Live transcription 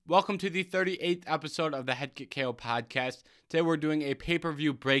Welcome to the 38th episode of the Head Kick KO podcast. Today we're doing a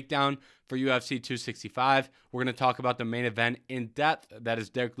pay-per-view breakdown for UFC 265. We're going to talk about the main event in depth. That is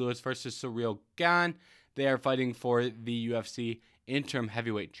Derrick Lewis versus Ciryl Gane. They are fighting for the UFC Interim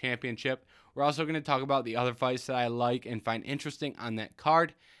Heavyweight Championship. We're also going to talk about the other fights that I like and find interesting on that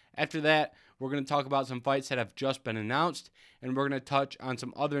card. After that, we're going to talk about some fights that have just been announced, and we're going to touch on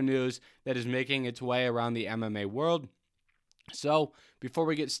some other news that is making its way around the MMA world. So, before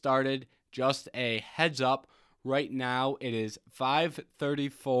we get started, just a heads up. Right now, it is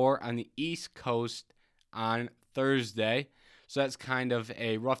 5:34 on the East Coast on Thursday. So that's kind of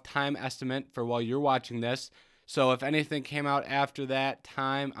a rough time estimate for while you're watching this. So if anything came out after that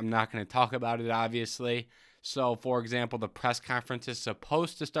time, I'm not going to talk about it, obviously. So, for example, the press conference is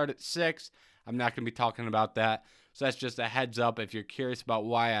supposed to start at 6. I'm not going to be talking about that. So that's just a heads up if you're curious about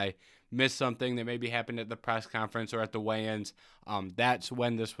why I missed something that maybe happened at the press conference or at the weigh-ins. That's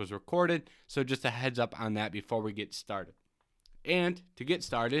when this was recorded. So just a heads up on that before we get started. And to get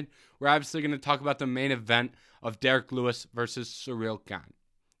started, we're obviously going to talk about the main event of Derrick Lewis versus Ciryl Gane.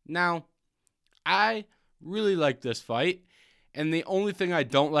 Now, I really like this fight, and the only thing I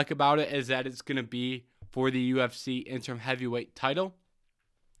don't like about it is that it's going to be for the UFC Interim Heavyweight title.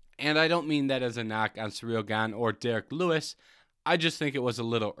 And I don't mean that as a knock on Ciryl Gane or Derrick Lewis. I just think it was a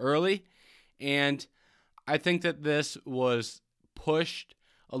little early, and I think that this was pushed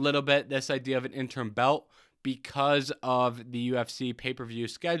a little bit, this idea of an interim belt, because of the UFC pay-per-view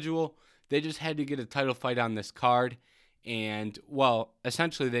schedule. They just had to get a title fight on this card, and, well,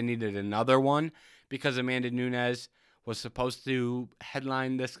 essentially they needed another one because Amanda Nunes was supposed to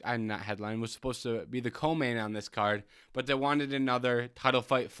headline this, was supposed to be the co-main on this card, but they wanted another title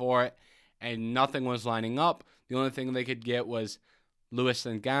fight for it, and nothing was lining up. The only thing they could get was Lewis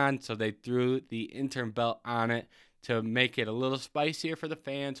and Gane, so they threw the interim belt on it to make it a little spicier for the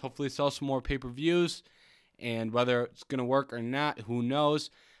fans, hopefully sell some more pay-per-views, and whether it's going to work or not, who knows.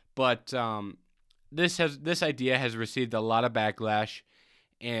 But this idea has received a lot of backlash,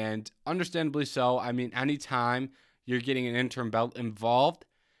 and understandably so. I mean, anytime you're getting an interim belt involved,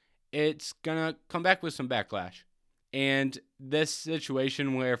 it's going to come back with some backlash. And this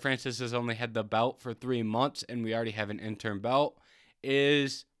situation where Francis has only had the belt for 3 months and we already have an interim belt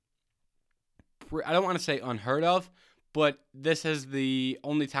is, I don't want to say unheard of, but this is the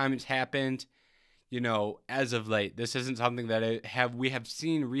only time it's happened, as of late. This isn't something that we have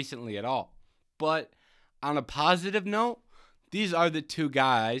seen recently at all. But on a positive note, these are the two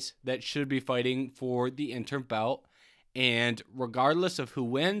guys that should be fighting for the interim belt. And regardless of who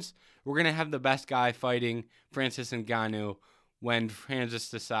wins, we're going to have the best guy fighting Francis Ngannou when Francis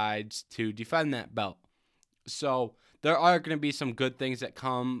decides to defend that belt. So there are going to be some good things that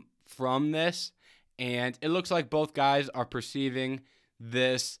come from this. And it looks like both guys are perceiving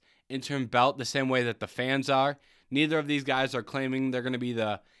this interim belt the same way that the fans are. Neither of these guys are claiming they're going to be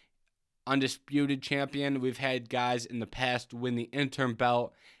the undisputed champion. We've had guys in the past win the interim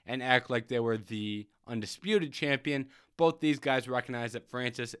belt and act like they were the undisputed champion. Both these guys recognize that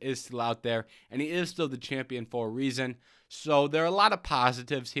Francis is still out there and he is still the champion for a reason. So there are a lot of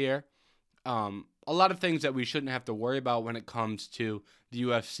positives here. A lot of things that we shouldn't have to worry about when it comes to the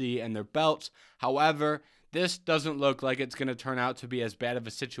UFC and their belts. However, this doesn't look like it's going to turn out to be as bad of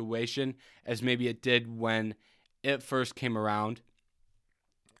a situation as maybe it did when it first came around.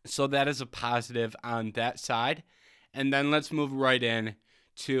 So that is a positive on that side. And then let's move right in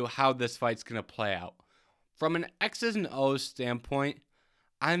to how this fight's going to play out. From an X's and O's standpoint,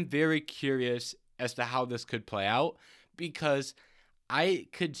 I'm very curious as to how this could play out because I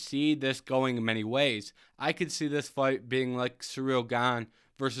could see this going many ways. I could see this fight being like Ciryl Gane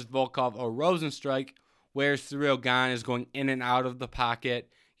versus Volkov or Rozenstruik, where Ciryl Gane is going in and out of the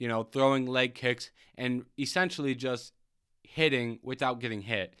pocket, throwing leg kicks and essentially just hitting without getting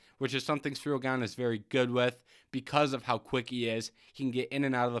hit, which is something Ciryl Gane is very good with because of how quick he is. He can get in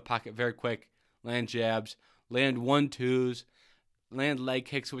and out of the pocket very quick, land jabs, land 1-2s, land leg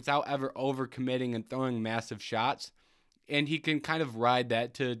kicks without ever overcommitting and throwing massive shots. And he can kind of ride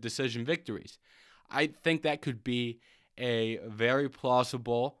that to decision victories. I think that could be a very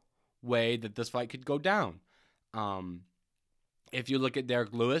plausible way that this fight could go down. If you look at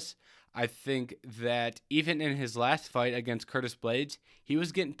Derrick Lewis, I think that even in his last fight against Curtis Blaydes, he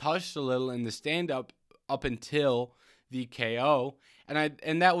was getting touched a little in the stand-up up until the KO.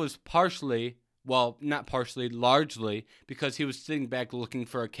 And that was largely because he was sitting back looking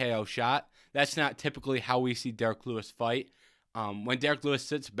for a KO shot. That's not typically how we see Derrick Lewis fight. When Derrick Lewis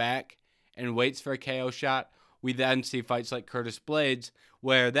sits back and waits for a KO shot, we then see fights like Curtis Blaydes,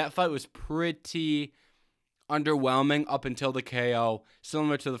 where that fight was pretty underwhelming up until the KO,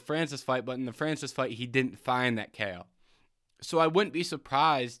 similar to the Francis fight, but in the Francis fight, he didn't find that KO. So I wouldn't be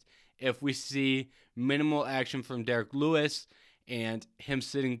surprised if we see minimal action from Derek Lewis and him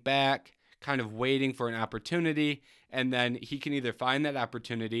sitting back, kind of waiting for an opportunity, and then he can either find that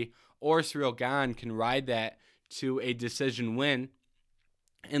opportunity or Ciryl Gane can ride that to a decision win.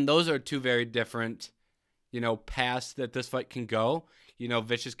 And those are two very different, paths that this fight can go.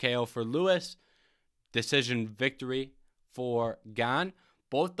 Vicious KO for Lewis, decision victory for Gane.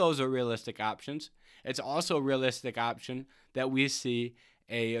 Both those are realistic options. It's also a realistic option that we see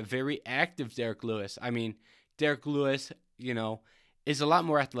a very active Derek Lewis. I mean, Derek Lewis, is a lot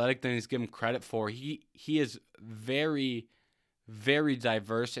more athletic than he's given credit for. He is very, very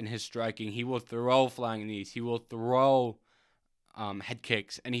diverse in his striking. He will throw flying knees. He will throw head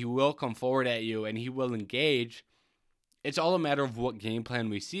kicks, and he will come forward at you, and he will engage. It's all a matter of what game plan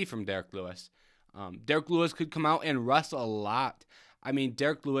we see from Derek Lewis. Derek Lewis could come out and wrestle a lot. I mean,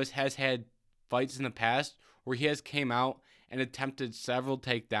 Derek Lewis has had fights in the past where he has came out and attempted several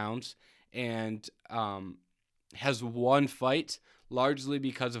takedowns and has won fights largely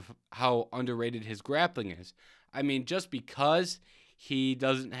because of how underrated his grappling is. I mean, just because he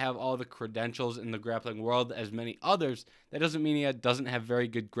doesn't have all the credentials in the grappling world as many others, that doesn't mean he doesn't have very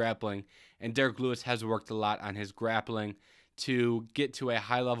good grappling. And Derek Lewis has worked a lot on his grappling to get to a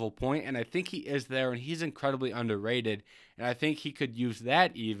high-level point, and I think he is there, and he's incredibly underrated. And I think he could use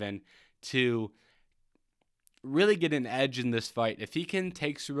that even to really get an edge in this fight. If he can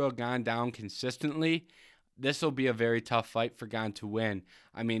take Ciryl Gane down consistently, this will be a very tough fight for Gane to win.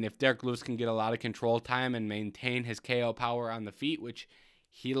 I mean, if Derek Lewis can get a lot of control time and maintain his KO power on the feet, which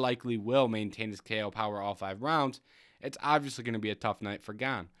he likely will maintain his KO power all 5 rounds, it's obviously going to be a tough night for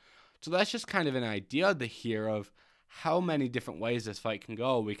Gane. So that's just kind of an idea here of how many different ways this fight can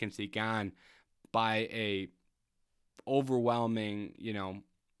go. We can see Gane by a overwhelming,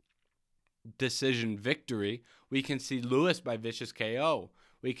 decision victory. We can see Lewis by vicious KO.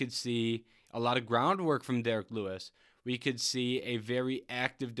 We could see a lot of groundwork from Derek Lewis. We could see a very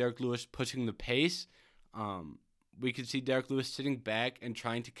active Derek Lewis pushing the pace. We could see Derek Lewis sitting back and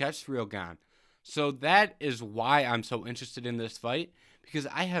trying to catch Ciryl Gane. So that is why I'm so interested in this fight, because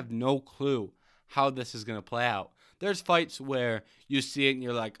I have no clue how this is going to play out. There's fights where you see it and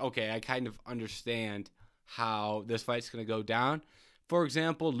you're like, okay, I kind of understand how this fight's going to go down. For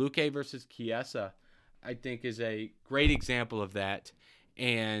example, Luque versus Chiesa, I think, is a great example of that.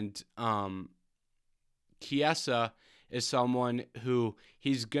 And Chiesa is someone who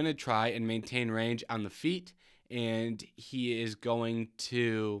he's going to try and maintain range on the feet, and he is going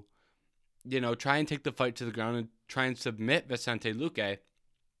to, try and take the fight to the ground and try and submit Vicente Luque.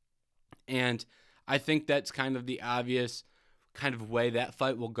 And I think that's kind of the obvious kind of way that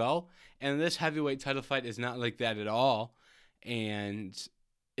fight will go. And this heavyweight title fight is not like that at all. And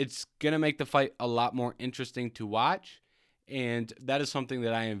it's going to make the fight a lot more interesting to watch. And that is something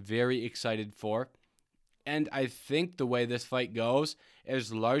that I am very excited for. And I think the way this fight goes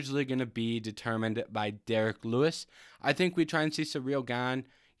is largely going to be determined by Derek Lewis. I think we try and see Ciryl Gane,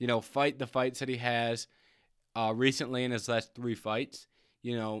 fight the fights that he has recently in his last 3 fights,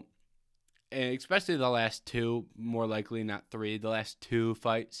 and especially the last 2, more likely not 3, the last 2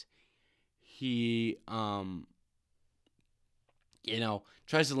 fights. He,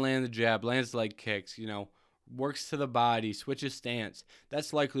 tries to land the jab, lands leg kicks, works to the body, switches stance.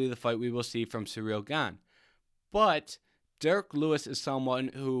 That's likely the fight we will see from Ciryl Gane. But Derek Lewis is someone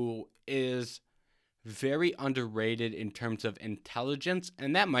who is very underrated in terms of intelligence,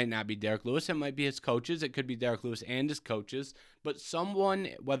 and that might not be Derek Lewis. It might be his coaches. It could be Derek Lewis and his coaches. But someone,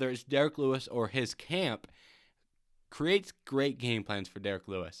 whether it's Derek Lewis or his camp, creates great game plans for Derek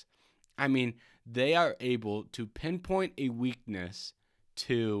Lewis. I mean, they are able to pinpoint a weakness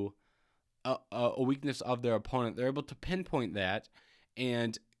to a weakness of their opponent. They're able to pinpoint that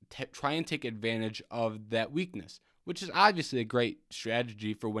and try and take advantage of that weakness, which is obviously a great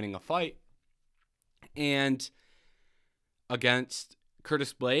strategy for winning a fight. And against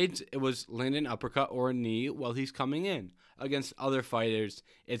Curtis Blaydes, it was land an uppercut or a knee while he's coming in. Against other fighters,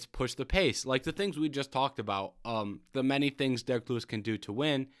 it's push the pace. Like the things we just talked about, the many things Derek Lewis can do to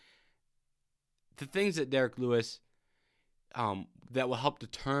win. The things that Derek Lewis, that will help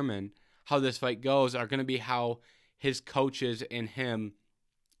determine how this fight goes are going to be how his coaches and him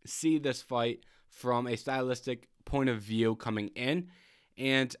see this fight from a stylistic point of view coming in.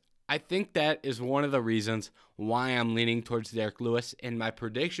 And I think that is one of the reasons why I'm leaning towards Derek Lewis in my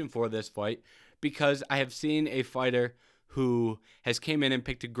prediction for this fight, because I have seen a fighter who has came in and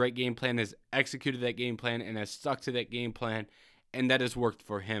picked a great game plan, has executed that game plan, and has stuck to that game plan, and that has worked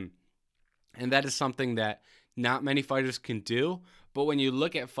for him. And that is something that not many fighters can do. But when you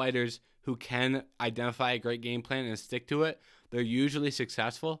look at fighters who can identify a great game plan and stick to it, they're usually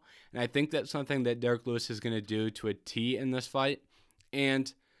successful. And I think that's something that Derek Lewis is going to do to a T in this fight.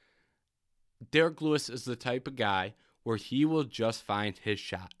 And Derek Lewis is the type of guy where he will just find his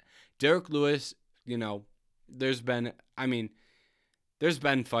shot. Derek Lewis, there's been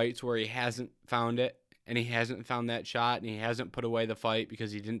fights where he hasn't found it, and he hasn't found that shot, and he hasn't put away the fight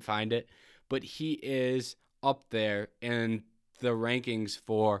because he didn't find it. But he is up there in the rankings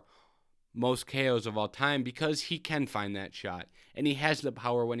for most KOs of all time because he can find that shot, and he has the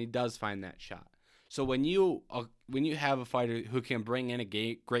power when he does find that shot. So when you have a fighter who can bring in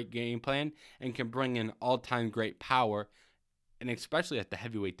a great game plan and can bring in all-time great power, and especially at the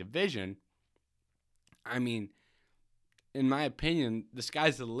heavyweight division, I mean, in my opinion, the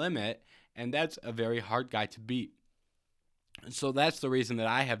sky's the limit, and that's a very hard guy to beat. So that's the reason that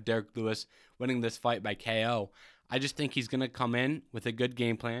I have Derek Lewis winning this fight by KO. I just think he's going to come in with a good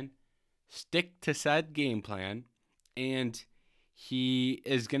game plan, stick to said game plan, and he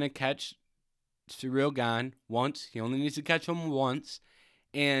is going to catch Ciryl Gane once. He only needs to catch him once.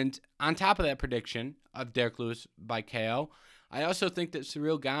 And on top of that prediction of Derek Lewis by KO, I also think that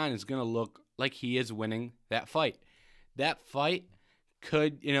Ciryl Gane is going to look like he is winning that fight. That fight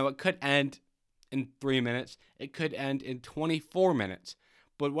could, it could end in 3 minutes. It could end in 24 minutes.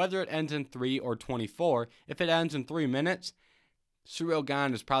 But whether it ends in 3 or 24, if it ends in 3 minutes, Ciryl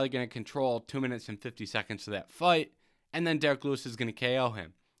Gane is probably going to control 2 minutes and 50 seconds of that fight, and then Derek Lewis is going to KO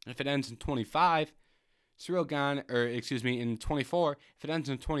him. If it ends in 25, in 24, if it ends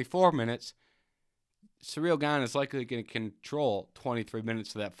in 24 minutes, Ciryl Gane is likely going to control 23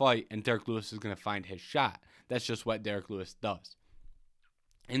 minutes of that fight, and Derek Lewis is going to find his shot. That's just what Derek Lewis does.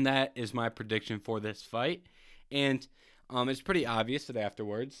 And that is my prediction for this fight. And it's pretty obvious that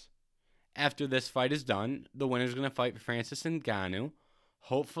after this fight is done, the winner is going to fight Francis Ngannou,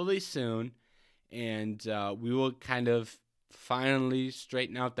 hopefully soon, and we will kind of finally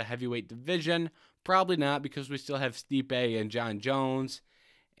straighten out the heavyweight division. Probably not, because we still have Stipe and John Jones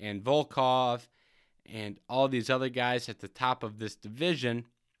and Volkov and all these other guys at the top of this division.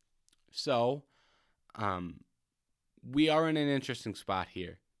 So we are in an interesting spot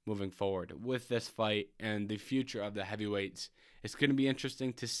here moving forward with this fight and the future of the heavyweights. It's going to be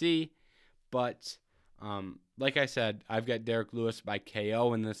interesting to see, but like I said, I've got Derek Lewis by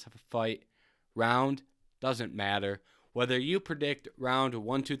KO in this fight. Round doesn't matter. Whether you predict round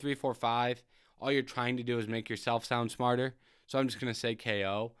 1, 2, 3, 4, 5, all you're trying to do is make yourself sound smarter. So I'm just going to say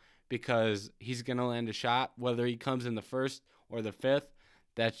KO because he's going to land a shot. Whether he comes in the first or the fifth,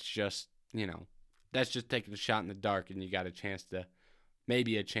 that's just taking a shot in the dark, and you got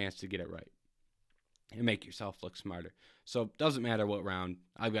maybe a chance to get it right and make yourself look smarter. So it doesn't matter what round.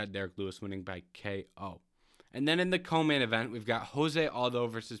 I've got Derek Lewis winning by KO. And then in the co-main event, we've got Jose Aldo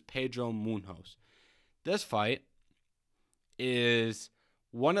versus Pedro Munhoz. This fight is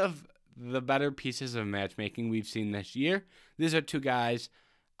one of the better pieces of matchmaking we've seen this year. These are two guys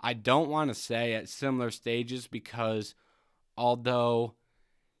I don't want to say at similar stages, because Aldo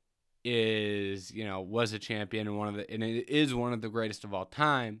was a champion and it is one of the greatest of all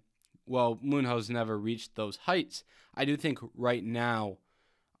time. Well, Munhoz never reached those heights. I do think right now,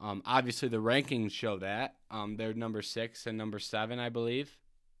 obviously the rankings show that. They're number 6 and number 7, I believe.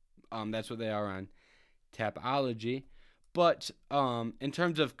 That's what they are on Tapology. But in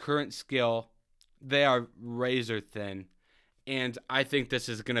terms of current skill, they are razor thin. And I think this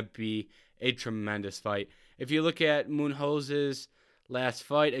is going to be a tremendous fight. If you look at Munhoz's last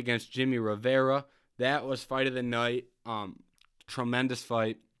fight against Jimmy Rivera, that was fight of the night. Tremendous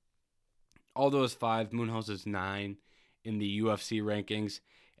fight. Aldo is 5, Munhoz is 9 in the UFC rankings.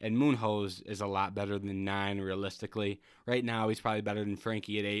 And Munhoz is a lot better than 9 realistically. Right now, he's probably better than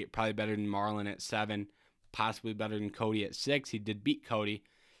Frankie at 8, probably better than Marlon at 7, possibly better than Cody at 6. He did beat Cody.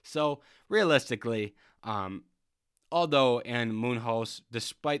 So, realistically, Aldo and Munhoz,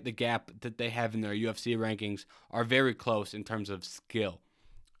 despite the gap that they have in their UFC rankings, are very close in terms of skill.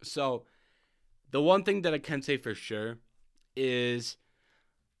 So, the one thing that I can say for sure is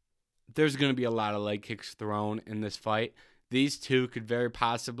there's going to be a lot of leg kicks thrown in this fight. These two could very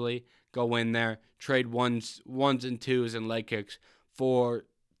possibly go in there, trade ones and twos and leg kicks for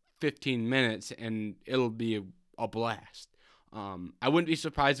 15 minutes, and it'll be a blast. I wouldn't be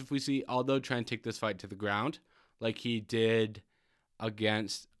surprised if we see Aldo try and take this fight to the ground like he did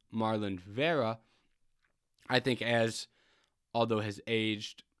against Marlon Vera. I think as Aldo has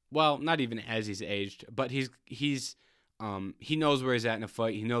aged, well, not even as he's aged, but he knows where he's at in a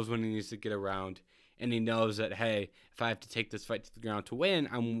fight. He knows when he needs to get around, and he knows that, hey, if I have to take this fight to the ground to win,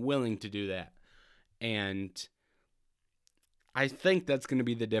 I'm willing to do that. And I think that's going to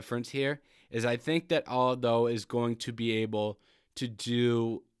be the difference here. Is I think that Aldo is going to be able to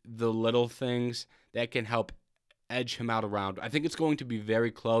do the little things that can help edge him out around. I think it's going to be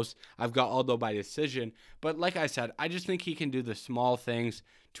very close. I've got Aldo by decision, but like I said, I just think he can do the small things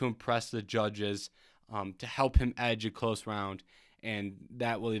to impress the judges, to help him edge a close round, and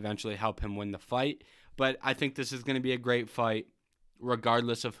that will eventually help him win the fight. But I think this is going to be a great fight,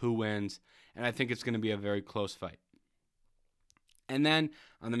 regardless of who wins, and I think it's going to be a very close fight. And then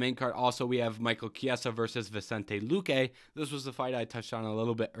on the main card, also, we have Michael Chiesa versus Vicente Luque. This was the fight I touched on a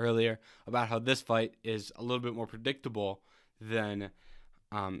little bit earlier about how this fight is a little bit more predictable than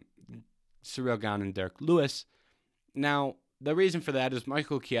Ciryl Gane and Derek Lewis. Now, the reason for that is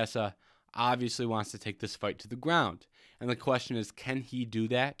Michael Chiesa obviously wants to take this fight to the ground. And the question is, can he do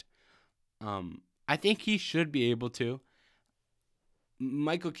that? I think he should be able to.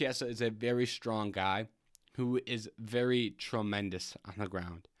 Michael Chiesa is a very strong guy who is very tremendous on the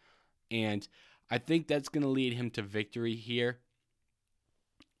ground. And I think that's going to lead him to victory here.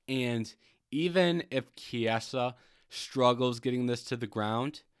 And even if Chiesa struggles getting this to the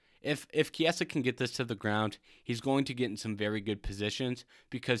ground, if Chiesa can get this to the ground, he's going to get in some very good positions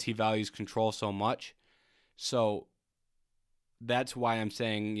because he values control so much. So that's why I'm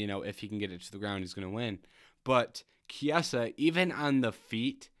saying, if he can get it to the ground, he's going to win. But Chiesa, even on the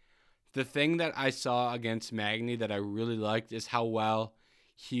feet, the thing that I saw against Magny that I really liked is how well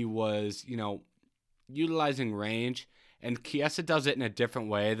he was, utilizing range. And Chiesa does it in a different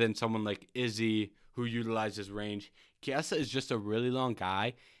way than someone like Izzy who utilizes range. Chiesa is just a really long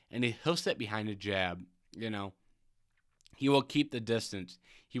guy, and he'll sit behind a jab, He will keep the distance.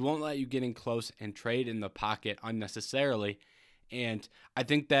 He won't let you get in close and trade in the pocket unnecessarily. And I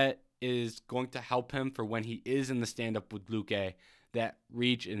think that is going to help him for when he is in the stand-up with Luque. That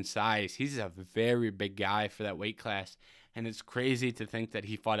reach and size. He's a very big guy for that weight class. And it's crazy to think that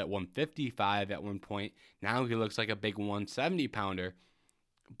he fought at 155 at one point. Now he looks like a big 170 pounder.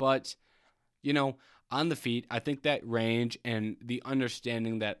 But, on the feet, I think that range and the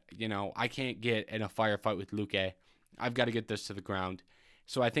understanding that, I can't get in a firefight with Luque. I've got to get this to the ground.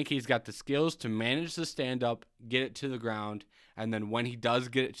 So I think he's got the skills to manage the stand-up, get it to the ground, and then when he does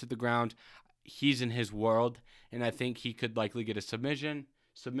get it to the ground, he's in his world, and I think he could likely get a submission,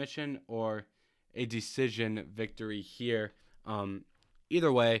 or a decision victory here.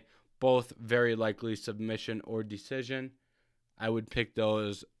 Either way, both very likely submission or decision. I would pick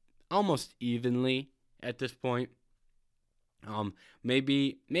those almost evenly at this point.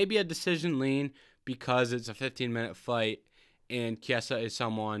 Maybe a decision lean because it's a 15-minute fight, and Chiesa is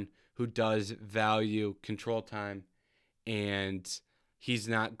someone who does value control time, and he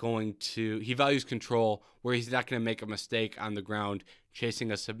values control where he's not going to make a mistake on the ground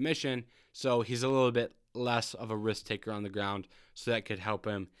chasing a submission. So he's a little bit less of a risk taker on the ground. So that could help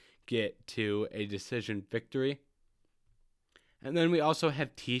him get to a decision victory. And then we also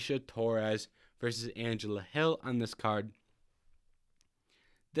have Tecia Torres versus Angela Hill on this card.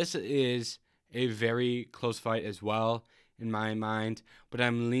 This is a very close fight as well in my mind, but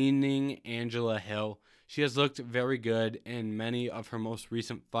I'm leaning Angela Hill. She has looked very good in many of her most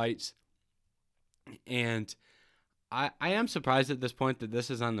recent fights. And I am surprised at this point that this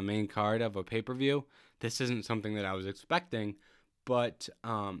is on the main card of a pay-per-view. This isn't something that I was expecting. But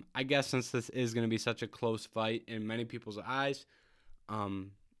I guess since this is going to be such a close fight in many people's eyes,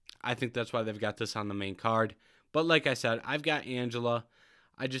 I think that's why they've got this on the main card. But like I said, I've got Angela.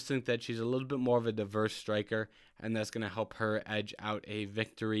 I just think that she's a little bit more of a diverse striker, and that's going to help her edge out a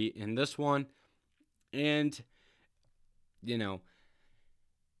victory in this one. And,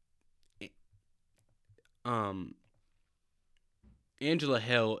 Angela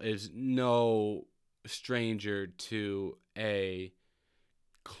Hill is no stranger to a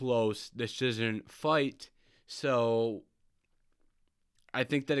close decision fight. So I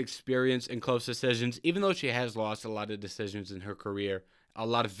think that experience in close decisions, even though she has lost a lot of decisions in her career, a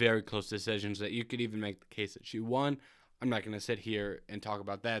lot of very close decisions that you could even make the case that she won. I'm not going to sit here and talk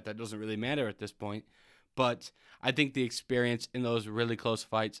about that. That doesn't really matter at this point. But I think the experience in those really close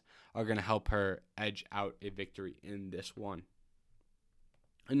fights are going to help her edge out a victory in this one.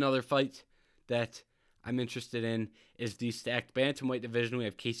 Another fight that I'm interested in is the stacked bantamweight division. We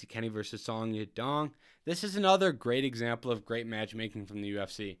have Casey Kenny versus Song Yadong. This is another great example of great matchmaking from the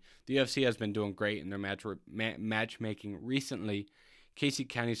UFC. The UFC has been doing great in their matchmaking recently. Casey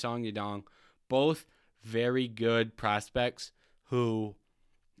Kenny, Song Yadong, both very good prospects who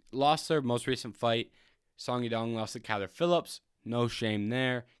lost their most recent fight. Song Yadong lost to Kyler Phillips. No shame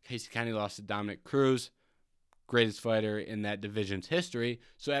there. Casey Kenny lost to Dominic Cruz. greatest fighter in that division's history,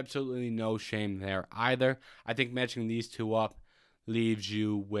 so absolutely no shame there either. I think matching these two up leaves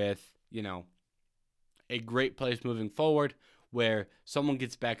you with, a great place moving forward where someone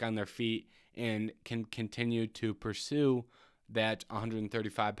gets back on their feet and can continue to pursue that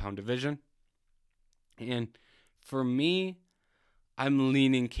 135-pound division. And for me, I'm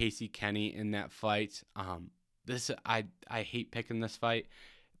leaning Casey Kenny in that fight. I hate picking this fight,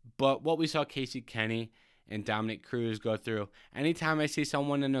 but what we saw Casey Kenny and Dominick Cruz go through, anytime I see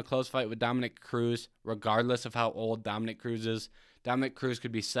someone in a close fight with Dominick Cruz, regardless of how old Dominick Cruz is, Dominick Cruz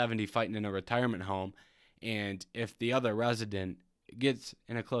could be 70 fighting in a retirement home, and if the other resident gets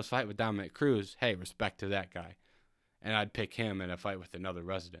in a close fight with Dominick Cruz, hey, respect to that guy. And I'd pick him in a fight with another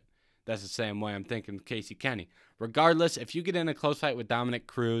resident. That's the same way I'm thinking Casey Kenny. Regardless, if you get in a close fight with Dominick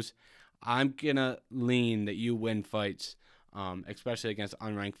Cruz, I'm going to lean that you win fights, especially against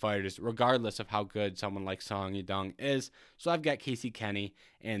unranked fighters, regardless of how good someone like Song Yadong is. So I've got Casey Kenny,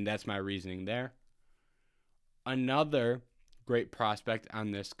 and that's my reasoning there. Another great prospect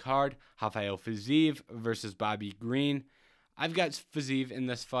on this card, Rafael Fiziev versus Bobby Green. I've got Fiziev in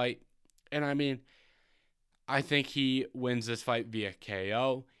this fight, and I think he wins this fight via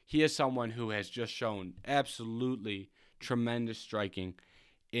KO. He is someone who has just shown absolutely tremendous striking,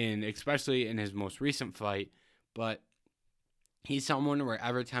 especially in his most recent fight. But he's someone where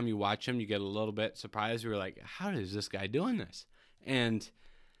every time you watch him, you get a little bit surprised. You're like, how is this guy doing this? And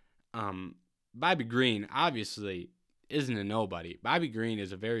Bobby Green obviously isn't a nobody. Bobby Green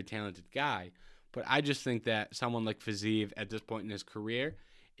is a very talented guy, but I just think that someone like Fiziev at this point in his career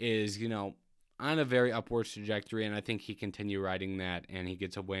is, on a very upward trajectory, and I think he continue riding that, and he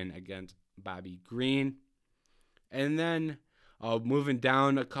gets a win against Bobby Green. And then moving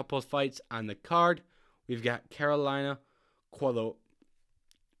down a couple of fights on the card, we've got Carolina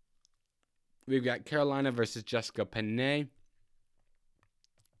versus Jessica Penne.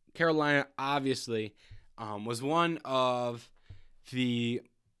 Carolina obviously was one of the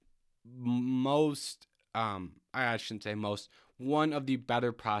one of the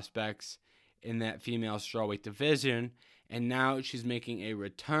better prospects in that female strawweight division, and now she's making a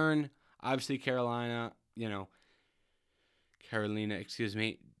return. Obviously, Carolina,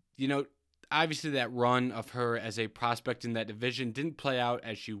 obviously that run of her as a prospect in that division didn't play out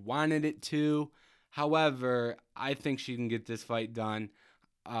as she wanted it to. However, I think she can get this fight done.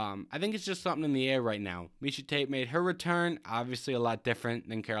 I think it's just something in the air right now. Miesha Tate made her return, obviously a lot different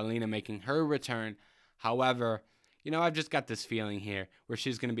than Carolina making her return. However, I've just got this feeling here where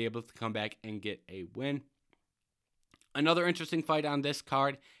she's going to be able to come back and get a win. Another interesting fight on this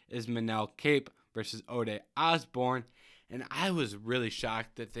card is Manel Kape versus Ode Osborne. And I was really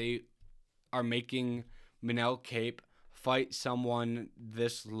shocked that they are making Manel Kape fight someone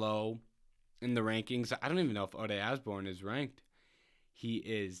this low in the rankings. I don't even know if Ode Osborne is ranked. He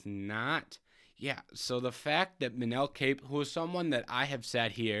is not. Yeah, so the fact that Manel Kape, who is someone that I have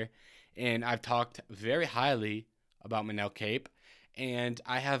sat here and I've talked very highly about Manel Kape, and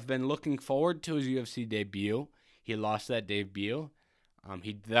I have been looking forward to his UFC debut. He lost that debut.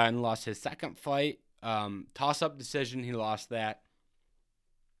 He then lost his second fight. Toss-up decision, he lost that.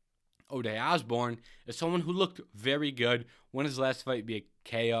 Ode Osborne is someone who looked very good. Won his last fight via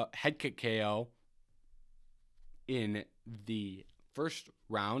KO, head kick KO in the first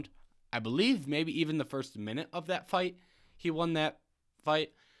round. I believe maybe even the first minute of that fight, he won that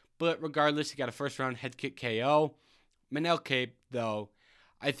fight. But regardless, he got a first round head kick KO. Manel Kape, though,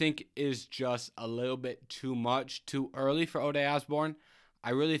 I think is just a little bit too early for Ode Osborne.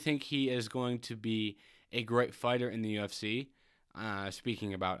 I really think he is going to be a great fighter in the UFC,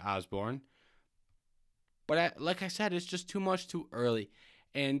 speaking about Osborne. But like I said, it's just too early.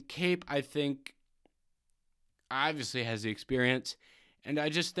 And Kape, I think, obviously has the experience. And I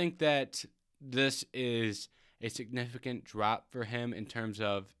just think that this is a significant drop for him in terms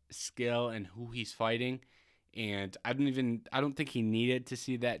of skill and who he's fighting. And I don't think he needed to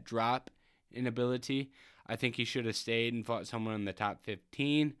see that drop in ability. I think he should have stayed and fought someone in the top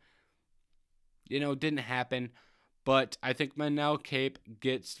 15. It didn't happen. But I think Manel Kape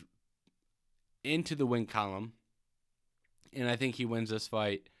gets into the win column. And I think he wins this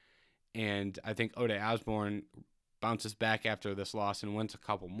fight. And I think Ode Osborne bounces back after this loss and wins a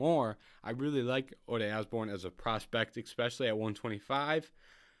couple more. I really like Ode Osborne as a prospect, especially at 125.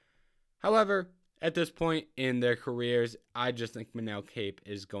 However, at this point in their careers, I just think Manel Kape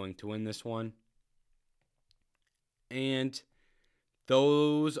is going to win this one. And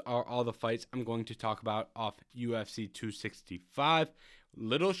those are all the fights I'm going to talk about off UFC 265.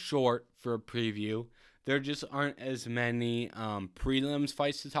 Little short for a preview. there just aren't as many prelims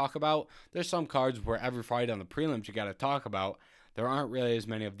fights to talk about. There's some cards where every fight on the prelims you got to talk about. There aren't really as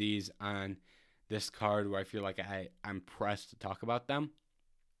many of these on this card where I feel like I'm pressed to talk about them.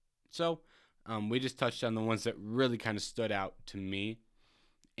 So we just touched on the ones that really kind of stood out to me.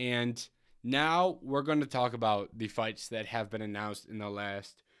 And now we're going to talk about the fights that have been announced in the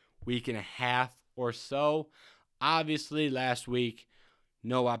last week and a half or so. Obviously, last week,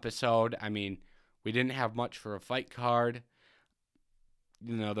 no episode. I mean, we didn't have much for a fight card.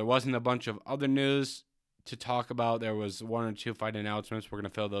 There wasn't a bunch of other news to talk about. There was 1 or 2 fight announcements. We're going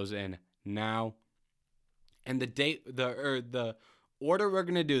to fill those in now. And the order we're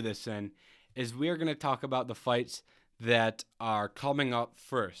going to do this in is we are going to talk about the fights that are coming up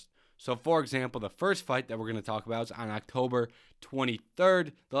first. So, for example, the first fight that we're going to talk about is on October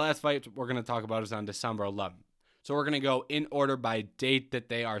 23rd. The last fight we're going to talk about is on December 11th. So we're going to go in order by date that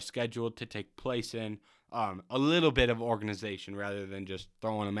they are scheduled to take place in. A little bit of organization rather than just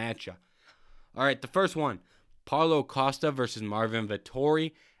throwing them at you. All right, the first one, Paulo Costa versus Marvin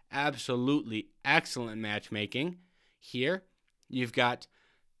Vettori. Absolutely excellent matchmaking. Here, you've got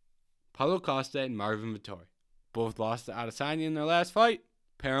Paulo Costa and Marvin Vettori. Both lost to Adesanya in their last fight.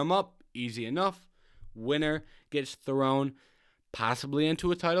 Pair them up, easy enough. Winner gets thrown possibly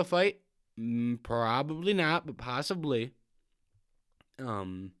into a title fight. Probably not, but possibly.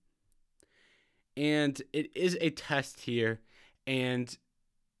 And it is a test here. And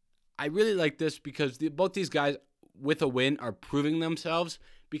I really like this because both these guys with a win are proving themselves.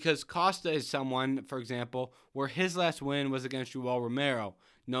 Because Costa is someone, for example, where his last win was against Yoel Romero,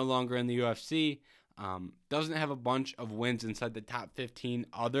 no longer in the UFC. Doesn't have a bunch of wins inside the top 15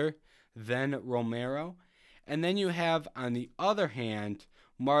 other than Romero. And then you have, on the other hand,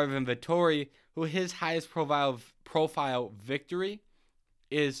 Marvin Vettori, who his highest profile victory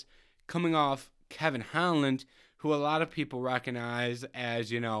is coming off Kevin Holland, who a lot of people recognize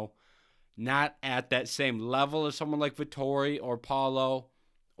as, not at that same level as someone like Vettori or Paulo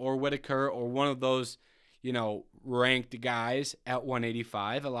or Whitaker or one of those, ranked guys at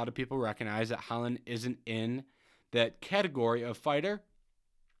 185. A lot of people recognize that Holland isn't in that category of fighter.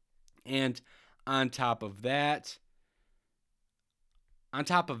 And on top of that,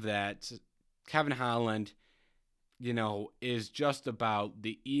 Kevin Holland, is just about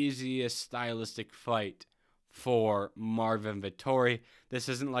the easiest stylistic fight for Marvin Vettori. This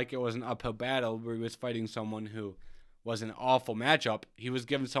isn't like it was an uphill battle where he was fighting someone who was an awful matchup. He was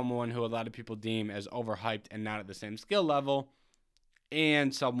given someone who a lot of people deem as overhyped and not at the same skill level,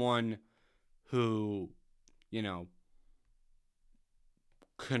 and someone who,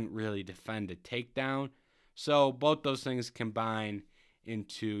 couldn't really defend a takedown. So both those things combine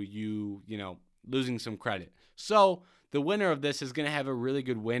into you losing some credit. So the winner of this is going to have a really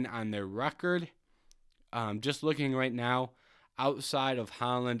good win on their record. Just looking right now, outside of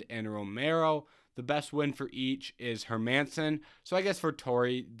Holland and Romero, the best win for each is Hermansson. So I guess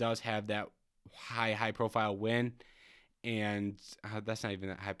Vettori does have that high profile win. And that's not even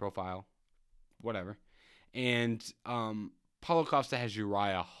that high profile. Whatever. And Paulo Costa has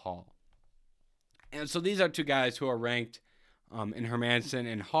Uriah Hall. And so these are two guys who are ranked in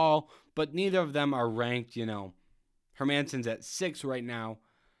Hermansson and Hall, but neither of them are ranked, Hermansson's at 6 right now,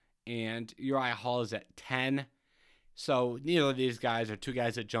 and Uriah Hall is at 10. So neither of these guys are two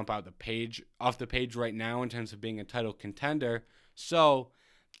guys that jump off the page right now in terms of being a title contender. So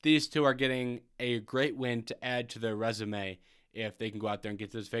these two are getting a great win to add to their resume if they can go out there and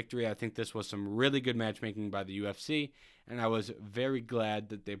get this victory. I think this was some really good matchmaking by the UFC, and I was very glad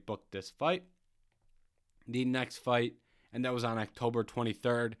that they booked this fight. The next fight, and that was on October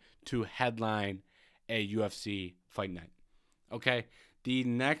 23rd to headline a UFC fight night. Okay, the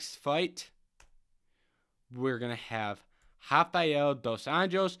next fight, we're going to have Rafael Dos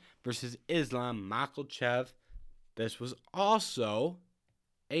Anjos versus Islam Makhachev. This was also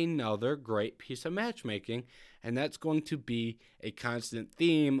another great piece of matchmaking, and that's going to be a constant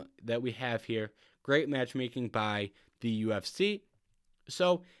theme that we have here. Great matchmaking by the UFC.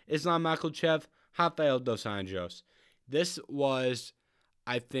 So, Islam Makhachev, Rafael Dos Anjos. This was,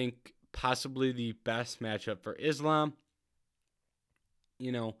 I think, possibly the best matchup for Islam.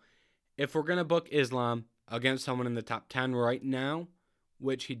 If we're going to book Islam against someone in the top 10 right now,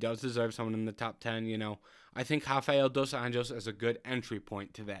 which he does deserve someone in the top 10, I think Rafael Dos Anjos is a good entry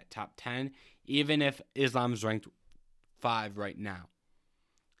point to that top 10, even if Islam's ranked 5 right now.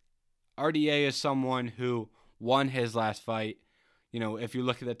 RDA is someone who won his last fight. If you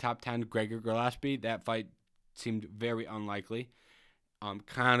look at the top 10, Gregor Gillespie, that fight seemed very unlikely.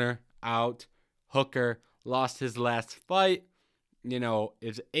 Conor out. Hooker lost his last fight.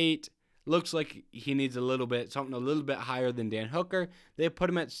 Is 8. Looks like he needs something a little bit higher than Dan Hooker. They put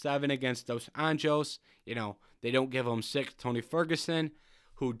him at 7 against Dos Anjos. They don't give him 6. Tony Ferguson,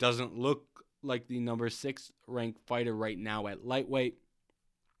 who doesn't look like the number 6 ranked fighter right now at lightweight.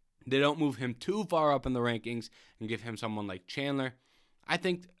 They don't move him too far up in the rankings and give him someone like Chandler. I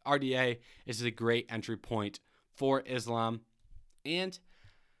think RDA is a great entry point for Islam. And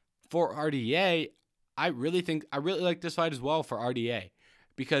for RDA, I really like this fight as well for RDA.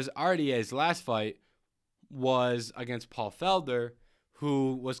 Because RDA's last fight was against Paul Felder,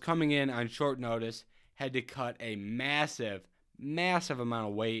 who was coming in on short notice, had to cut a massive amount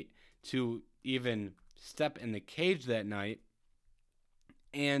of weight to even step in the cage that night.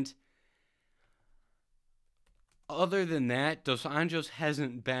 And other than that, Dos Anjos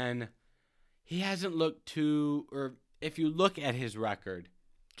hasn't looked too, or if you look at his record,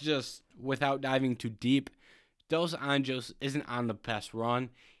 just without diving too deep, Dos Anjos isn't on the best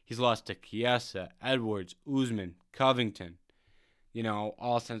run. He's lost to Chiesa, Edwards, Usman, Covington,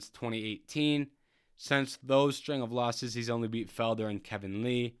 all since 2018. Since those string of losses, he's only beat Felder and Kevin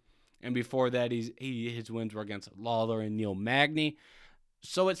Lee. And before that, his wins were against Lawler and Neil Magny.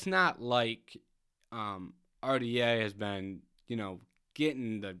 So it's not like RDA has been,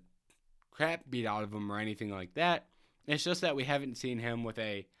 getting the crap beat out of him or anything like that. It's just that we haven't seen him with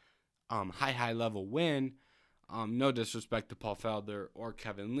a high level win. No disrespect to Paul Felder or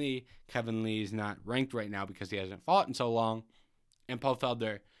Kevin Lee. Kevin Lee is not ranked right now because he hasn't fought in so long. And Paul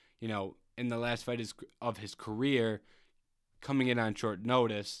Felder, in the last fight of his career, coming in on short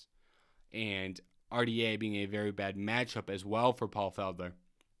notice, and RDA being a very bad matchup as well for Paul Felder.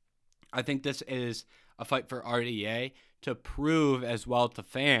 I think this is a fight for RDA to prove as well to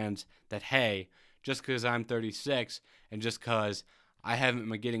fans that, hey, just because I'm 36 and just because I haven't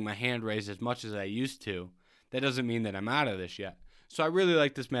been getting my hand raised as much as I used to, that doesn't mean that I'm out of this yet. So I really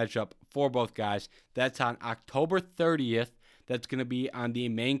like this matchup for both guys. That's on October 30th. That's going to be on the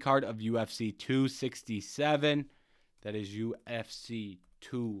main card of UFC 267. That is UFC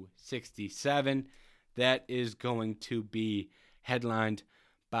 267. That is going to be headlined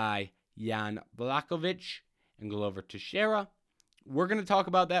by Jan Blachowicz and Glover Teixeira. We're going to talk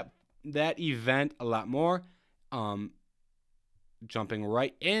about that event a lot more. Jumping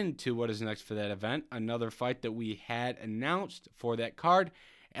right into what is next for that event, another fight that we had announced for that card,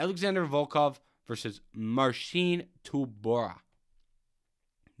 Alexander Volkov versus Marcin Tybura.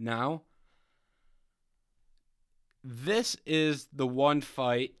 Now, this is the one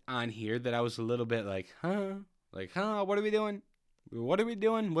fight on here that I was a little bit like, what are we doing?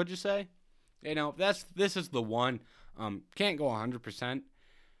 What'd you say? This is the one. Can't go 100%,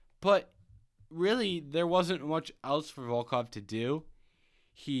 but really, there wasn't much else for Volkov to do.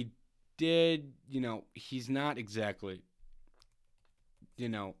 He did, he's not exactly,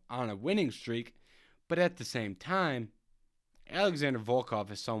 on a winning streak. But at the same time, Alexander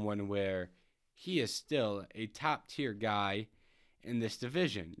Volkov is someone where he is still a top-tier guy in this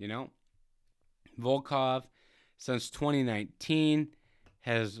division, Volkov, since 2019,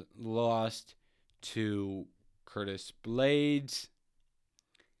 has lost to Curtis Blades.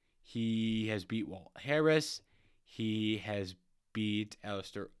 He has beat Walt Harris. He has beat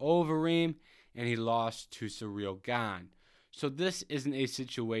Alistair Overeem. And he lost to Ciryl Gane. So this isn't a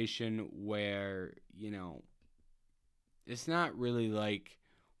situation where, it's not really like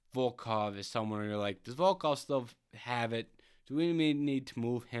Volkov is someone where you're like, does Volkov still have it? Do we need to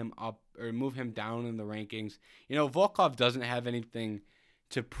move him up or move him down in the rankings? Volkov doesn't have anything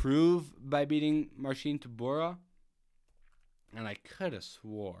to prove by beating Marcin Tybura. And I could have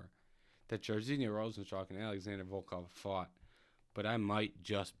swore that Jairzinho Rozenstruik and Alexander Volkov fought, but I might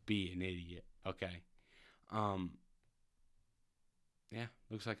just be an idiot. Okay. Yeah,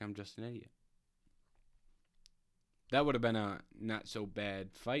 looks like I'm just an idiot. That would have been a not so bad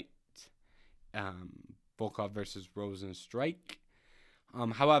fight. Volkov versus Rozenstruik.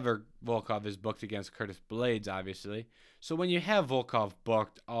 However, Volkov is booked against Curtis Blades, obviously. So when you have Volkov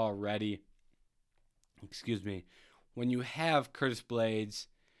booked already, when you have Curtis Blades,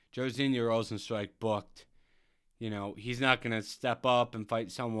 Jairzinho Rozenstruik booked, he's not going to step up and fight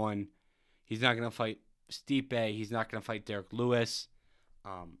someone. He's not going to fight Stipe. He's not going to fight Derek Lewis.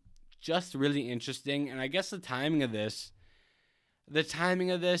 Just really interesting. And I guess the timing of this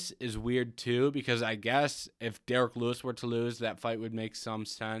is weird too, because I guess if Derek Lewis were to lose, that fight would make some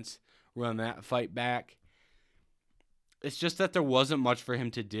sense. Run that fight back. It's just that there wasn't much for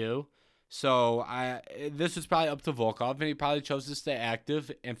him to do. So this was probably up to Volkov, and he probably chose to stay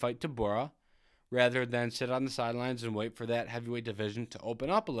active and fight Tybura rather than sit on the sidelines and wait for that heavyweight division to open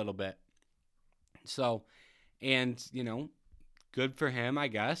up a little bit. So, and, good for him, I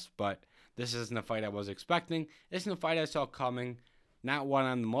guess. But This isn't a fight I was expecting. This isn't a fight I saw coming. Not one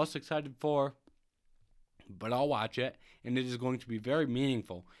I'm the most excited for, but I'll watch it, and it is going to be very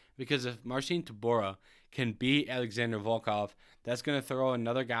meaningful because if Marcin Tybura can beat Alexander Volkov, that's going to throw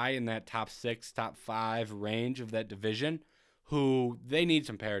another guy in that top 6, top 5 range of that division who they need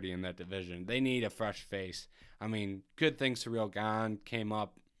some parity in that division. They need a fresh face. I mean, good thing Ciryl Gane came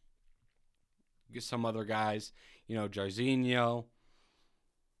up. Some other guys, Jairzinho.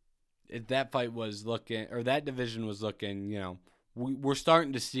 That fight was looking, or that division was looking, we're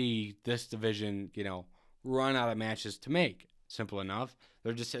starting to see this division, run out of matches to make. Simple enough.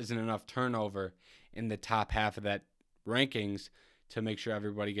 There just isn't enough turnover in the top half of that rankings to make sure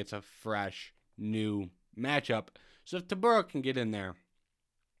everybody gets a fresh, new matchup. So if Tybura can get in there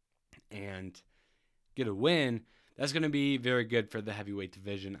and get a win, that's going to be very good for the heavyweight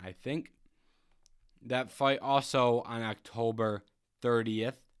division, I think. That fight also on October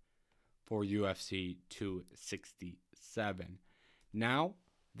 30th for UFC 267. Now,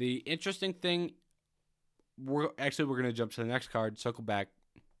 the interesting thing, we're going to jump to the next card, circle back.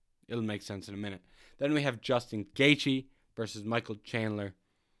 It'll make sense in a minute. Then we have Justin Gaethje versus Michael Chandler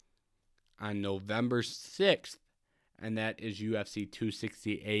on November 6th, and that is UFC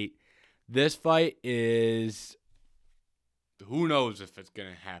 268. This fight is, who knows if it's going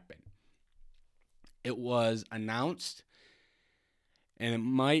to happen. It was announced, and it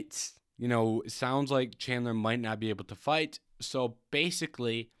might, it sounds like Chandler might not be able to fight. So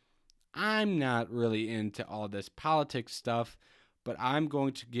basically, I'm not really into all this politics stuff, but I'm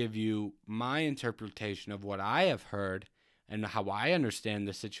going to give you my interpretation of what I have heard and how I understand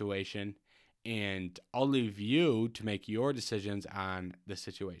the situation, and I'll leave you to make your decisions on the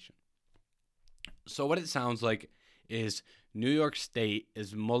situation. So what it sounds like is New York State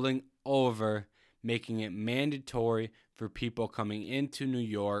is mulling over making it mandatory for people coming into New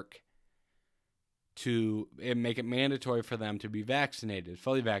York to make it mandatory for them to be vaccinated,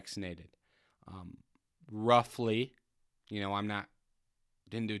 fully vaccinated. Roughly,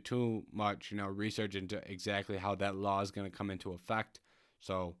 didn't do too much, research into exactly how that law is going to come into effect.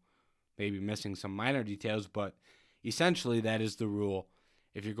 So maybe missing some minor details, but essentially that is the rule.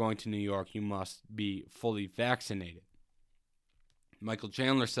 If you're going to New York, you must be fully vaccinated. Michael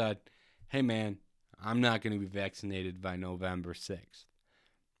Chandler said, hey man, I'm not going to be vaccinated by November 6th.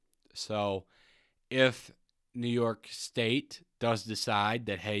 So if New York State does decide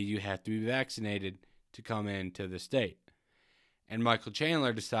that, hey, you have to be vaccinated to come into the state, and Michael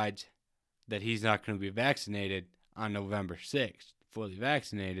Chandler decides that he's not going to be vaccinated on November 6th, fully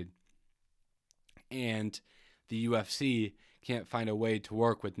vaccinated, and the UFC can't find a way to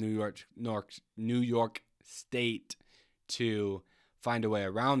work with New York State to find a way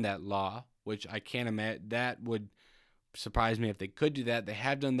around that law, which I can't imagine. That would surprise me if they could do that. They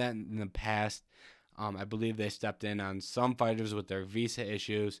have done that in the past. I believe they stepped in on some fighters with their visa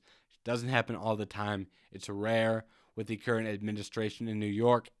issues. It doesn't happen all the time. It's rare with the current administration in New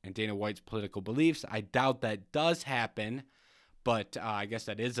York and Dana White's political beliefs. I doubt that does happen, but I guess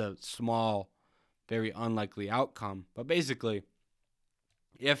that is a small, very unlikely outcome. But basically,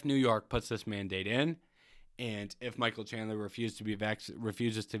 if New York puts this mandate in, and if Michael Chandler refuses to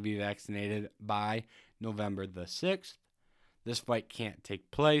be vaccinated by November the 6th, this fight can't take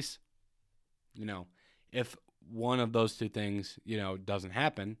place. If one of those two things, doesn't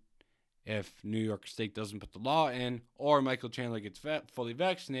happen, if New York State doesn't put the law in or Michael Chandler gets fully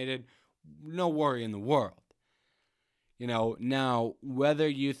vaccinated, no worry in the world. Now, whether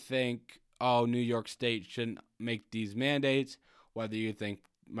you think, New York State shouldn't make these mandates, whether you think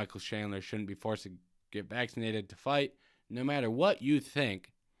Michael Chandler shouldn't be forced to get vaccinated to fight, no matter what you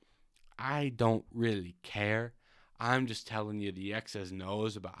think, I don't really care. I'm just telling you the X's and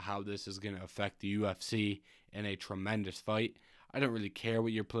O's about how this is going to affect the UFC in a tremendous fight. I don't really care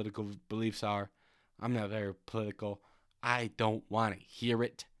what your political beliefs are. I'm not very political. I don't want to hear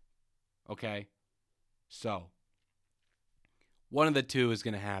it. Okay? So, one of the two is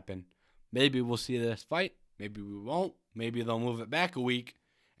going to happen. Maybe we'll see this fight. Maybe we won't. Maybe they'll move it back a week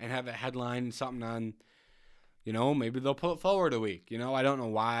and have a headline, something on, maybe they'll pull it forward a week. I don't know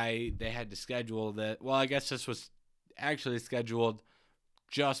why they had to schedule that. Well, I guess this was actually scheduled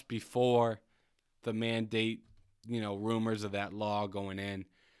just before the mandate, rumors of that law going in.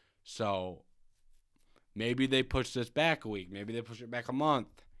 So maybe they push this back a week. Maybe they push it back a month.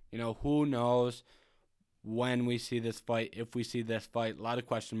 Who knows when we see this fight, if we see this fight. A lot of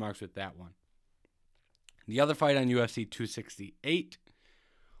question marks with that one. The other fight on UFC 268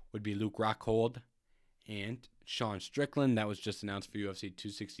 would be Luke Rockhold and Sean Strickland. That was just announced for UFC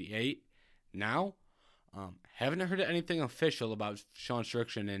 268. Now, haven't heard anything official about Sean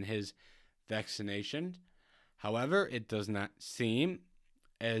Strickland and his vaccination. However, it does not seem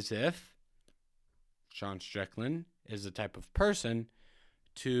as if Sean Strickland is the type of person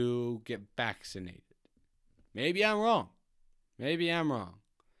to get vaccinated. Maybe I'm wrong.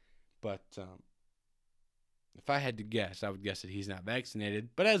 But if I had to guess, I would guess that he's not vaccinated.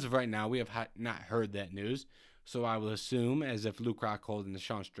 But as of right now, we have not heard that news. So I will assume as if Luke Rockhold and the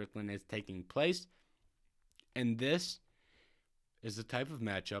Sean Strickland is taking place. And this is the type of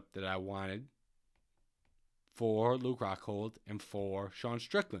matchup that I wanted for Luke Rockhold and for Sean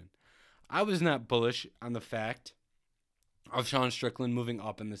Strickland. I was not bullish on the fact of Sean Strickland moving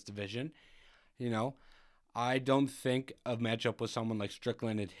up in this division. I don't think a matchup with someone like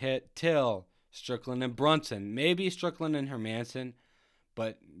Strickland and Till, Strickland and Brunson, maybe Strickland and Hermansson,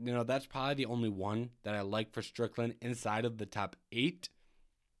 but that's probably the only one that I like for Strickland inside of the top 8.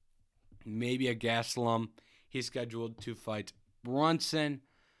 Maybe a Gastelum. He's scheduled to fight Brunson,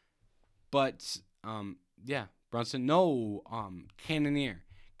 but Brunson. No, Cannonier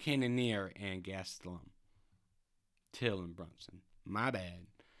and Gastelum. Till and Brunson. My bad.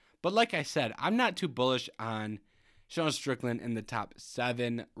 But like I said, I'm not too bullish on Sean Strickland in the top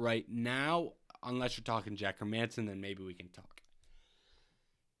 7 right now. Unless you're talking Jack Hermansson, then maybe we can talk.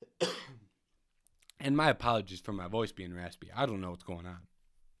 And my apologies for my voice being raspy. I don't know what's going on.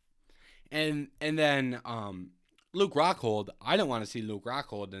 And then Luke Rockhold, I don't want to see Luke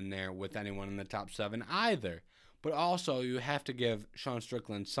Rockhold in there with anyone in the top 7 either. But also, you have to give Sean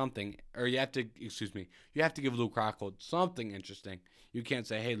Strickland something, or you have to give Luke Rockhold something interesting. You can't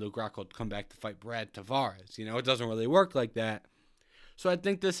say, hey, Luke Rockhold, come back to fight Brad Tavares. It doesn't really work like that. So I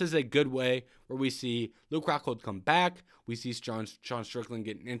think this is a good way where we see Luke Rockhold come back. We see Sean Strickland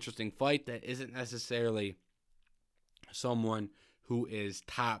get an interesting fight that isn't necessarily someone who is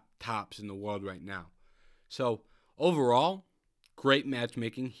tops in the world right now. So overall, great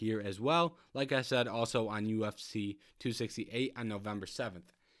matchmaking here as well. Like I said, also on UFC 268 on November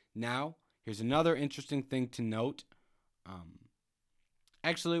 7th. Now, here's another interesting thing to note.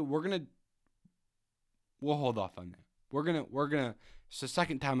 Actually, we'll hold off on that. We're gonna. It's the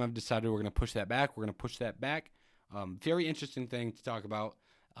second time I've decided we're gonna push that back. Very interesting thing to talk about.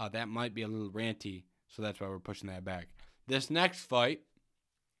 That might be a little ranty, so that's why we're pushing that back. This next fight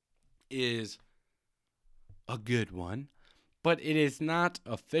is a good one, but it is not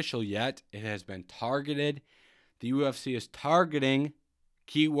official yet. It has been targeted. The UFC is targeting,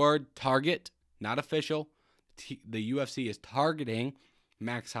 keyword target, not official. The UFC is targeting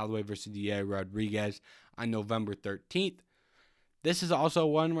Max Holloway versus Yair Rodriguez on November 13th. This is also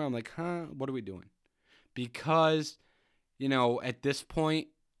one where I'm like, what are we doing? Because, at this point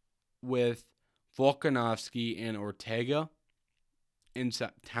with Volkanovski and Ortega in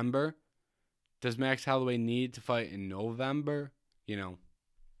September, does Max Holloway need to fight in November?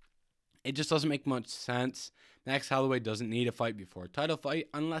 It just doesn't make much sense. Max Holloway doesn't need a fight before a title fight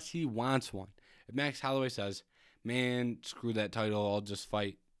unless he wants one. If Max Holloway says, man, screw that title, I'll just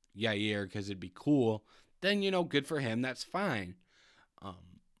fight Yair because it'd be cool, then, good for him. That's fine.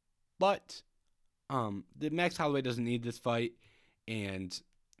 But the Max Holloway doesn't need this fight, and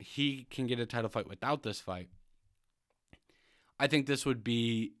he can get a title fight without this fight. I think this would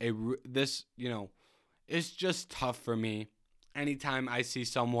be it's just tough for me anytime I see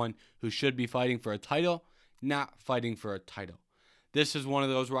someone who should be fighting for a title not fighting for a title. This is one of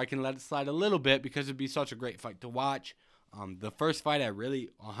those where I can let it slide a little bit because it'd be such a great fight to watch. The first fight I really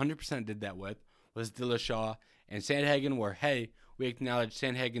 100% did that with was Dillashaw and Sandhagen, where, hey, we acknowledge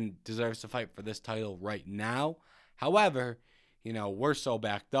Sandhagen deserves to fight for this title right now. However, we're so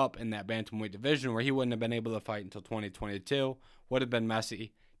backed up in that bantamweight division where he wouldn't have been able to fight until 2022. Would have been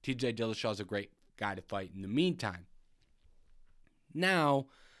messy. TJ Dillashaw's a great guy to fight in the meantime. Now,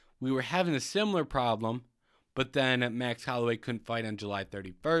 we were having a similar problem, but then Max Holloway couldn't fight on July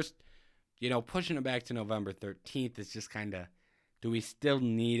 31st. Pushing it back to November 13th is just kind of, do we still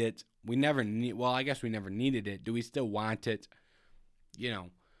need it? I guess we never needed it. Do we still want it?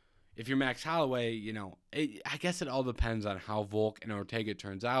 If you're Max Holloway, I guess it all depends on how Volk and Ortega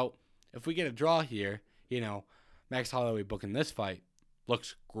turns out. If we get a draw here, Max Holloway booking this fight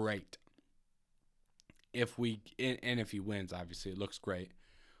looks great. If he wins, obviously, it looks great.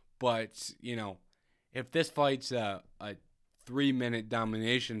 But, if this fight's a 3-minute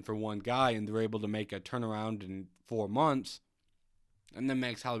domination for one guy and they're able to make a turnaround in 4 months, and then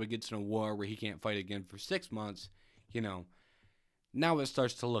Max Holloway gets in a war where he can't fight again for 6 months, now it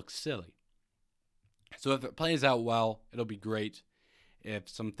starts to look silly. So if it plays out well, it'll be great. If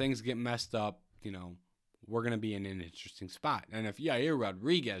some things get messed up, we're going to be in an interesting spot. And if Yair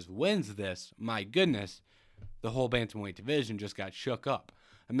Rodriguez wins this, my goodness, the whole bantamweight division just got shook up.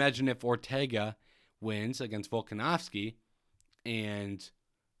 imagine if Ortega wins against Volkanovski and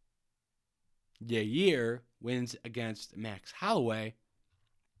Yair wins against Max Holloway.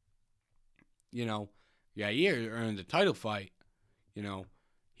 Yair earned the title fight. Is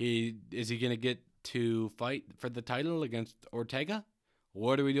he going to get to fight for the title against Ortega?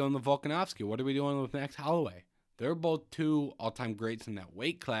 What are we doing with Volkanovski? What are we doing with Max Holloway? They're both two all-time greats in that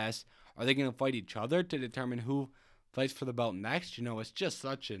weight class. Are they going to fight each other to determine who fights for the belt next? It's just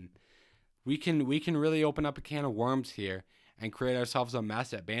such an... We can really open up a can of worms here and create ourselves a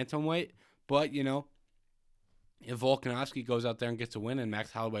mess at bantamweight. But, if Volkanovski goes out there and gets a win and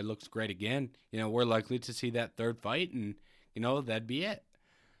Max Holloway looks great again, we're likely to see that third fight, and, that'd be it.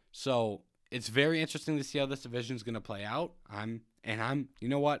 So it's very interesting to see how this division is going to play out. I'm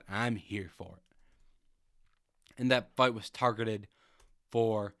here for it. And that fight was targeted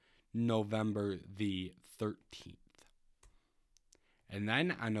for November the 13th. And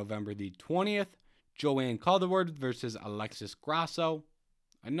then on November the 20th, Joanne Calderwood versus Alexis Grasso.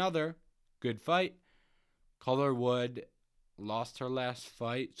 Another good fight. Calderwood lost her last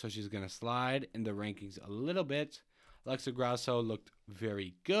fight, so she's going to slide in the rankings a little bit. Alexis Grasso looked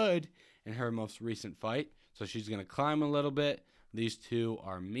very good in her most recent fight, so she's going to climb a little bit. These two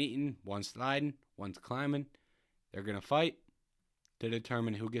are meeting. One's sliding, one's climbing. They're going to fight to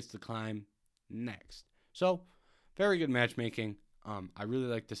determine who gets to climb next. So, very good matchmaking. I really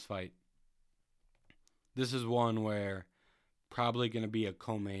like this fight. This is one where probably going to be a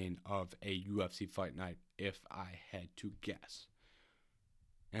co-main of a UFC fight night if I had to guess.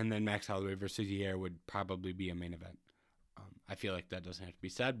 And then Max Holloway versus Yair would probably be a main event. I feel like that doesn't have to be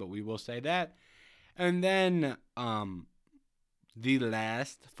said, but we will say that. And then the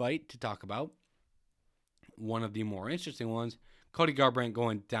last fight to talk about, one of the more interesting ones, Cody Garbrandt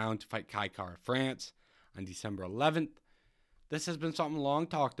going down to fight Kai Kara-France on December 11th. This has been something long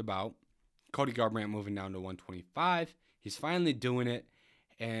talked about. Cody Garbrandt moving down to 125. He's finally doing it,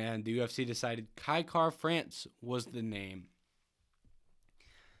 and the UFC decided Kai Kara-France was the name.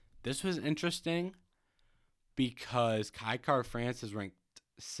 This was interesting because Kai Kara-France is ranked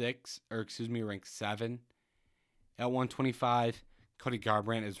 7 at 125. Cody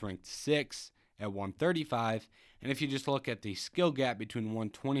Garbrandt is ranked 6 at 135. And if you just look at the skill gap between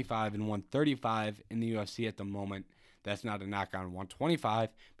 125 and 135 in the UFC at the moment, that's not a knock on 125,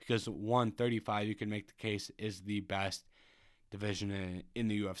 because 135, you can make the case, is the best division in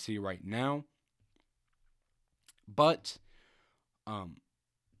the UFC right now. But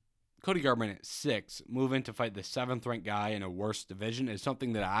Cody Garbrandt at 6, moving to fight the 7th ranked guy in a worse division, is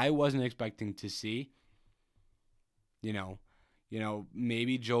something that I wasn't expecting to see.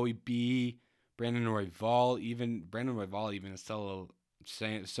 Maybe Joey B, Brandon Royval even is still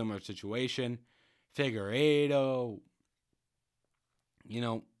a similar situation. Figueiredo.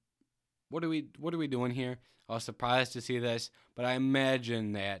 What are we doing here? I was surprised to see this, but I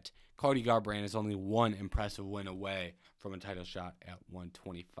imagine that Cody Garbrandt is only one impressive win away from a title shot at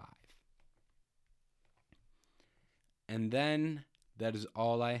 125. And then that is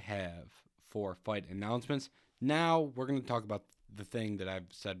all I have for fight announcements. Now we're going to talk about the thing that I've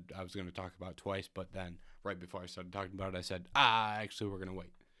said I was going to talk about twice, but then right before I started talking about it, I said, actually we're going to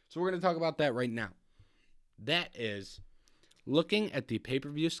wait. So we're going to talk about that right now. That is looking at the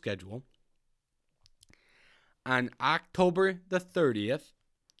pay-per-view schedule. On October the 30th,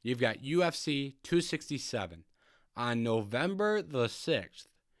 you've got UFC 267. On November the 6th,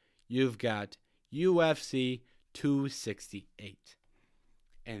 you've got UFC 268.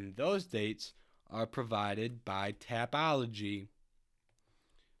 And those dates are provided by Tapology.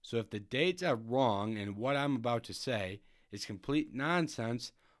 So if the dates are wrong and what I'm about to say is complete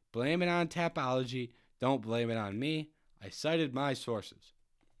nonsense, blame it on Tapology. Don't blame it on me. I cited my sources.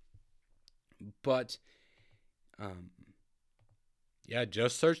 But,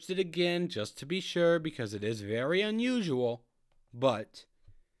 just searched it again just to be sure, because it is very unusual. But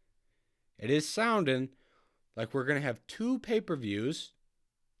it is sounding like we're going to have 2 pay-per-views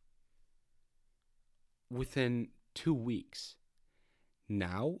within 2 weeks.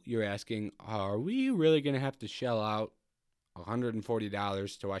 Now, you're asking, are we really going to have to shell out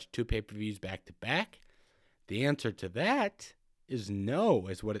 $140 to watch 2 pay-per-views back-to-back? The answer to that is no,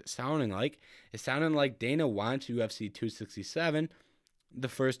 is what it's sounding like. It's sounding like Dana wants UFC 267, the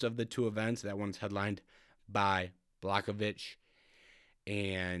first of the 2 events. That one's headlined by Blachowicz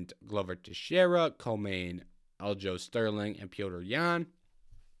and Glover Teixeira, co-main Aljo Sterling and Petr Yan.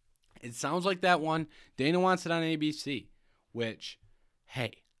 It sounds like that one. Dana wants it on ABC, which,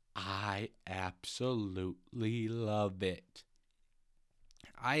 hey, I absolutely love it.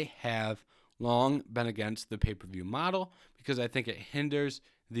 I have long been against the pay-per-view model because I think it hinders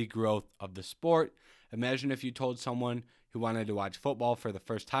the growth of the sport. Imagine if you told someone who wanted to watch football for the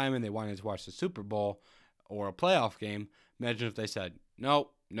first time and they wanted to watch the Super Bowl or a playoff game. Imagine if they said,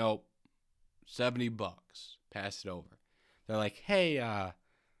 nope, $70, pass it over. They're like, hey,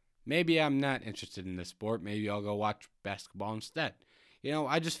 maybe I'm not interested in this sport. Maybe I'll go watch basketball instead.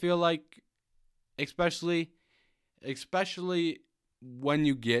 I just feel like, especially when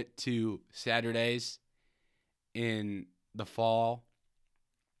you get to Saturdays in the fall,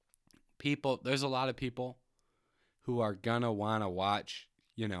 there's a lot of people who are gonna want to watch,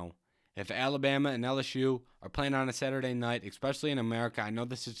 if Alabama and LSU are playing on a Saturday night, especially in America. I know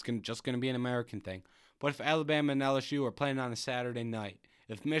this is just gonna be an American thing, but if Alabama and LSU are playing on a Saturday night,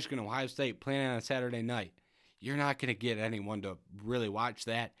 if Michigan and Ohio State playing on a Saturday night, you're not gonna get anyone to really watch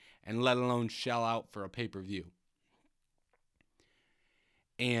that, and let alone shell out for a pay-per-view.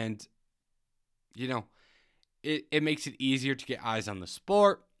 And it makes it easier to get eyes on the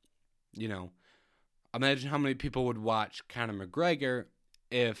sport. Imagine how many people would watch Conor McGregor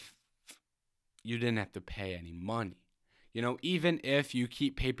if you didn't have to pay any money. Even if you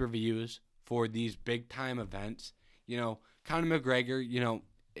keep pay-per-views for these big-time events, Conor McGregor,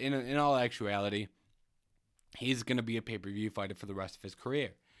 in all actuality, he's going to be a pay-per-view fighter for the rest of his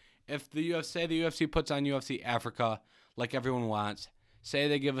career. If the UFC puts on UFC Africa like everyone wants, say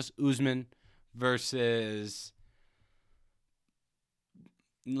they give us Usman versus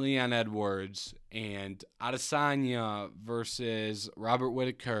Leon Edwards and Adesanya versus Robert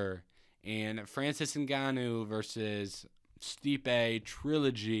Whittaker and Francis Ngannou versus Stipe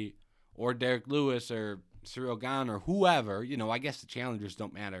Trilogy or Derek Lewis or Cyril Gane or whoever, I guess the challengers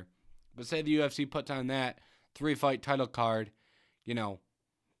don't matter. But say the UFC puts on that 3-fight title card,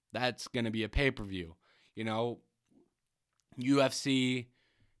 that's going to be a pay-per-view. UFC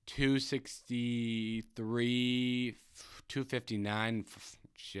 263, 259,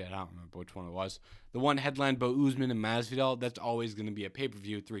 shit, I don't remember which one it was. The one headlined by Usman and Masvidal, that's always going to be a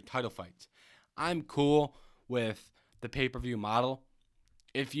pay-per-view, 3 title fights. I'm cool with the pay-per-view model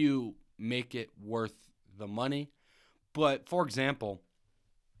if you make it worth the money. But, for example,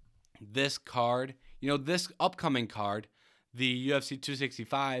 this card, this upcoming card, the UFC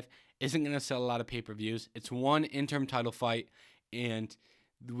 265, isn't going to sell a lot of pay-per-views. It's one interim title fight, and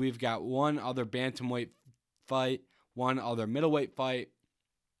we've got one other bantamweight fight, one other middleweight fight.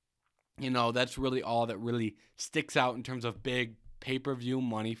 That's really all that really sticks out in terms of big pay-per-view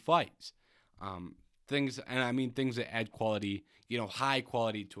money fights. Things that add quality, high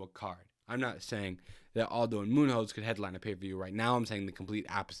quality to a card. I'm not saying that Aldo and Munoz could headline a pay-per-view right now. I'm saying the complete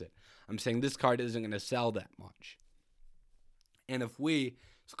opposite. I'm saying this card isn't going to sell that much. And if we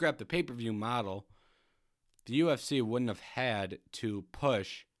scrap the pay-per-view model, the UFC wouldn't have had to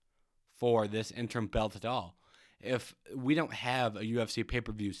push for this interim belt at all. If we don't have a UFC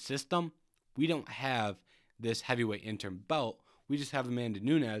pay-per-view system, we don't have this heavyweight interim belt. We just have Amanda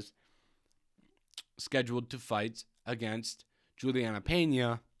Nunes scheduled to fight against Juliana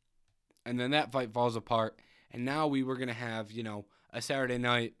Pena, and then that fight falls apart. And now we were going to have, a Saturday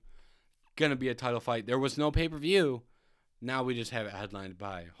night, going to be a title fight. There was no pay-per-view. Now we just have it headlined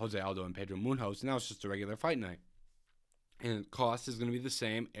by Jose Aldo and Pedro Munoz. Now it's just a regular fight night. And cost is going to be the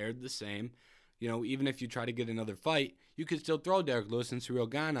same, aired the same. Even if you try to get another fight, you could still throw Derek Lewis and Cyril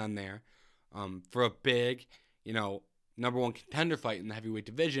Gane on there for a big, number one contender fight in the heavyweight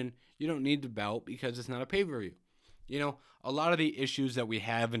division. You don't need the belt because it's not a pay-per-view. A lot of the issues that we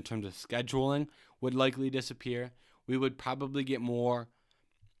have in terms of scheduling would likely disappear. We would probably get more.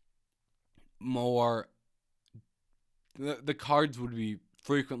 The cards would be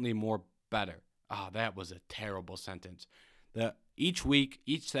frequently more better. Oh, that was a terrible sentence. Each week,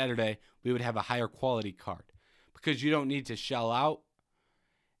 each Saturday, we would have a higher quality card because you don't need to shell out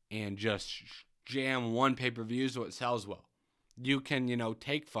and just jam one pay-per-view so it sells well. You can,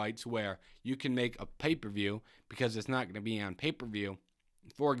 take fights where you can make a pay-per-view because it's not going to be on pay-per-view.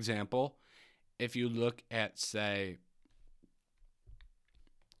 For example, if you look at, say,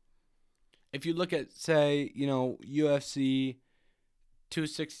 UFC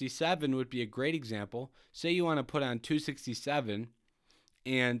 267 would be a great example. Say you want to put on 267,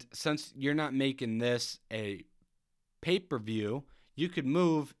 and since you're not making this a pay-per-view, you could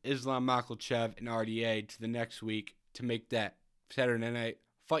move Islam Makhachev and RDA to the next week to make that Saturday night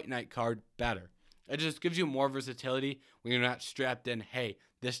fight night card better. It just gives you more versatility when you're not strapped in, hey,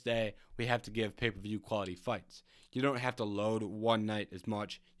 this day we have to give pay-per-view quality fights. You don't have to load one night as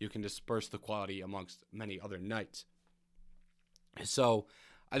much. You can disperse the quality amongst many other nights. So,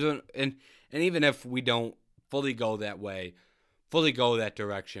 and even if we don't fully go that way, fully go that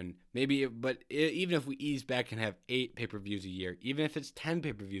direction. Even if we ease back and have 8 pay-per-views a year, even if it's 10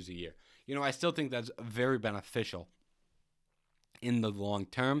 pay-per-views a year, I still think that's very beneficial in the long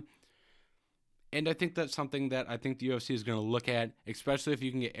term. And I think that's something that I think the UFC is going to look at, especially if you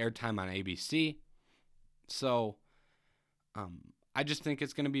can get airtime on ABC. So, I just think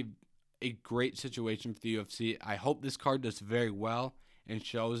it's going to be a great situation for the UFC. I hope this card does very well and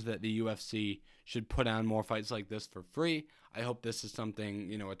shows that the UFC should put on more fights like this for free. I hope this is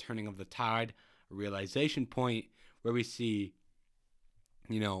something, a turning of the tide, a realization point where we see,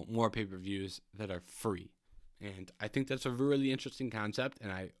 more pay-per-views that are free. And I think that's a really interesting concept,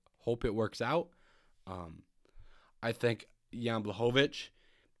 and I hope it works out. I think Jan Blachowicz,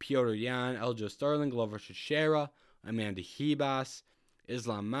 Petr Yan, Eljo Sterling, Glover Teixeira, Amanda Ribas,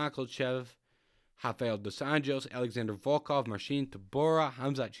 Islam Makhachev, Rafael dos Anjos, Alexander Volkov, Marcin Tybura,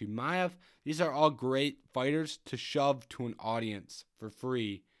 Khamzat Chimaev. These are all great fighters to shove to an audience for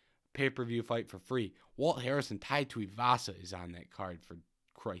free. Pay-per-view fight for free. Walt Harris and Tai Tuivasa is on that card, for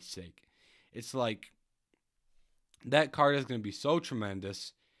Christ's sake. It's like, that card is going to be so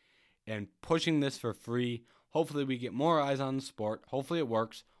tremendous. And pushing this for free, hopefully we get more eyes on the sport. Hopefully it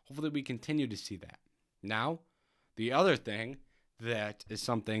works. Hopefully we continue to see that. Now, the other thing that is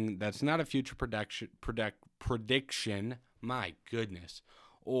something that's not a future prediction, my goodness,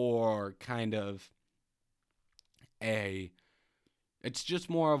 or kind of it's just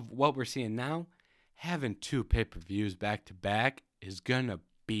more of what we're seeing now. Having 2 pay-per-views back-to-back is going to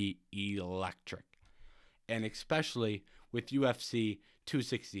be electric. And especially with UFC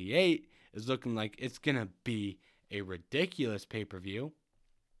 268 is looking like it's going to be a ridiculous pay-per-view.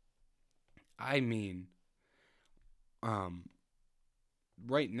 I mean,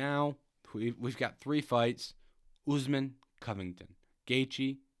 right now, we've got 3 fights. Usman, Covington,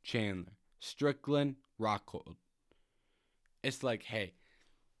 Gaethje, Chandler, Strickland, Rockhold. It's like, hey,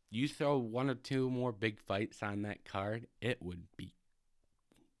 you throw 1 or 2 more big fights on that card, it would be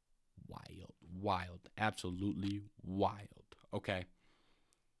wild, absolutely wild. Okay.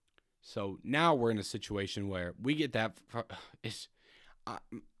 So now we're in a situation where we get that.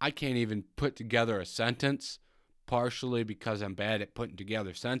 I can't even put together a sentence, partially because I'm bad at putting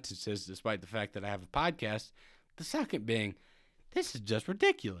together sentences, despite the fact that I have a podcast. The second being, this is just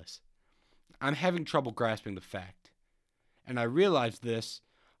ridiculous. I'm having trouble grasping the fact. And I realized this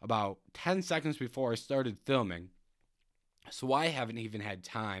about 10 seconds before I started filming. So I haven't even had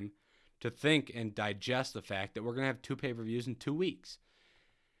time to think and digest the fact that we're going to have 2 pay-per-views in 2 weeks.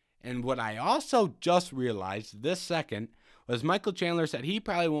 And what I also just realized this second was Michael Chandler said he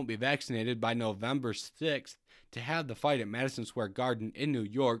probably won't be vaccinated by November 6th to have the fight at Madison Square Garden in New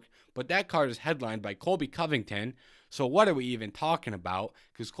York, but that card is headlined by Colby Covington. So what are we even talking about?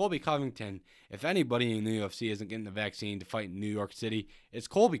 Because Colby Covington, if anybody in the UFC isn't getting the vaccine to fight in New York City, it's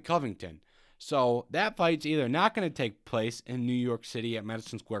Colby Covington. So that fight's either not going to take place in New York City at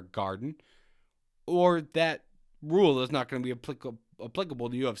Madison Square Garden, or that rule is not going to be applicable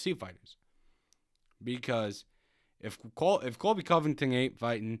to UFC fighters. Because if Colby Covington ain't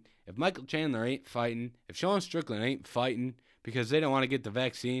fighting, if Michael Chandler ain't fighting, if Sean Strickland ain't fighting because they don't want to get the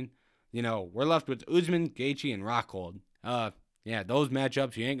vaccine, we're left with Usman, Gaethje, and Rockhold. Yeah, those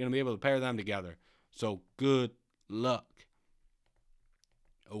matchups, you ain't going to be able to pair them together. So good luck.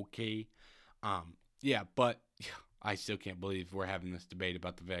 Okay. Yeah, but I still can't believe we're having this debate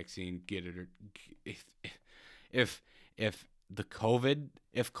about the vaccine. Get it or if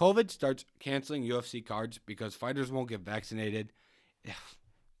COVID starts canceling UFC cards because fighters won't get vaccinated,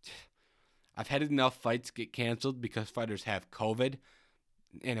 I've had enough fights get canceled because fighters have COVID.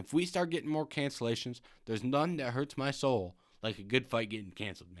 And if we start getting more cancellations, there's none that hurts my soul like a good fight getting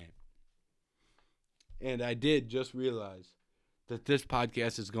canceled, man. And I did just realize that this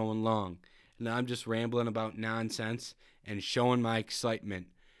podcast is going long. And I'm just rambling about nonsense and showing my excitement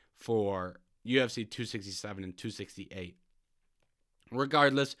for UFC 267 and 268.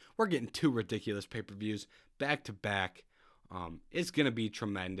 Regardless, we're getting 2 ridiculous pay-per-views back to back. It's going to be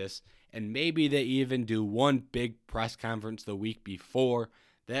tremendous. And maybe they even do 1 big press conference the week before.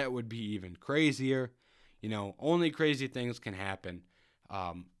 That would be even crazier. Only crazy things can happen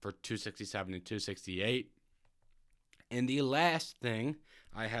for 267 and 268. And the last thing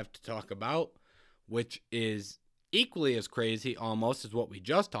I have to talk about, which is equally as crazy almost as what we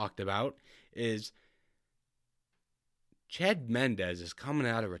just talked about, is Chad Mendes is coming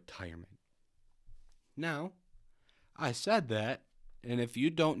out of retirement. Now, I said that, and if you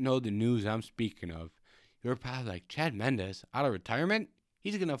don't know the news I'm speaking of, you're probably like, Chad Mendes out of retirement?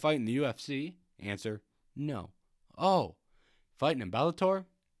 He's going to fight in the UFC? Answer, no. Oh, fighting in Bellator?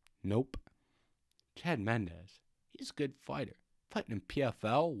 Nope. Chad Mendes, he's a good fighter. Fighting in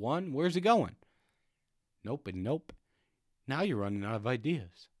PFL 1? Where's he going? Nope and nope. Now you're running out of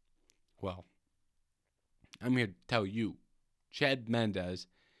ideas. Well, I'm here to tell you, Chad Mendes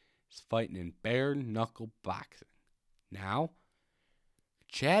is fighting in bare knuckle boxing. Now,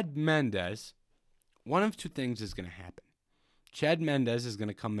 Chad Mendes, one of two things is going to happen. Chad Mendes is going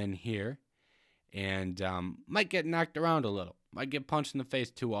to come in here and might get knocked around a little. Might get punched in the face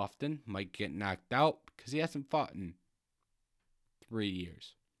too often. Might get knocked out because he hasn't fought in 3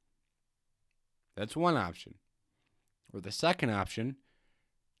 years. That's one option. Or the second option,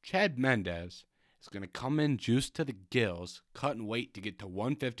 Chad Mendes is going to come in juiced to the gills, cutting weight to get to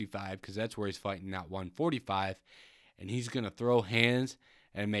 155 because that's where he's fighting, not 145. And he's going to throw hands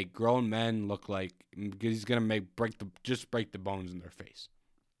and make grown men look like he's going to break the bones in their face.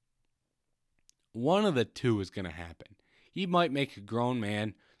 One of the two is going to happen. He might make a grown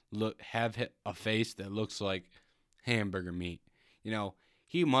man have a face that looks like hamburger meat.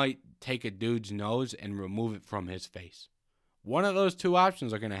 He might take a dude's nose and remove it from his face. One of those two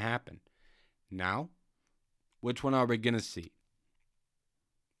options are going to happen. Now, which one are we going to see?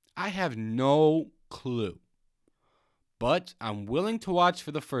 I have no clue. But I'm willing to watch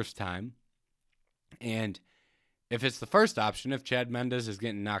for the first time. And if it's the first option, if Chad Mendes is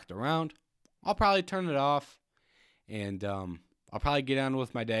getting knocked around, I'll probably turn it off. And I'll probably get on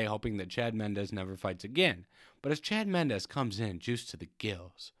with my day hoping that Chad Mendes never fights again. But if Chad Mendes comes in juiced to the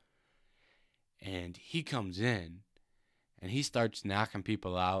gills, and he comes in, and he starts knocking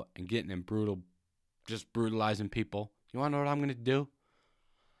people out and getting in just brutalizing people, you want to know what I'm going to do?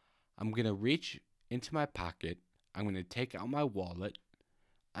 I'm going to reach into my pocket. I'm going to take out my wallet.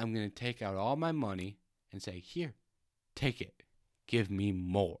 I'm going to take out all my money and say, here, take it. Give me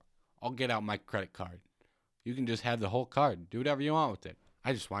more. I'll get out my credit card. You can just have the whole card. Do whatever you want with it.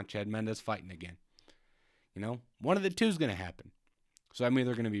 I just want Chad Mendes fighting again. One of the two is going to happen. So I'm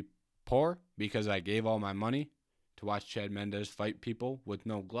either going to be poor because I gave all my money to watch Chad Mendes fight people with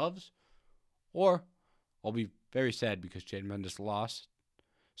no gloves, or I'll be very sad because Chad Mendes lost.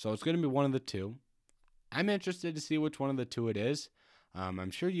 So it's going to be one of the two. I'm interested to see which one of the two it is.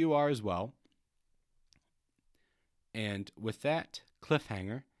 I'm sure you are as well. And with that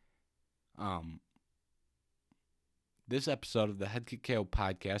cliffhanger, this episode of the Head Kick KO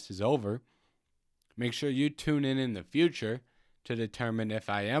podcast is over. Make sure you tune in the future to determine if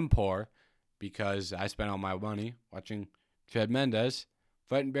I am poor because I spent all my money watching Chad Mendes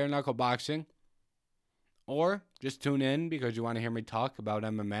fighting bare knuckle boxing. Or just tune in because you want to hear me talk about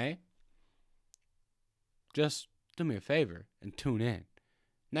MMA. Just do me a favor and tune in.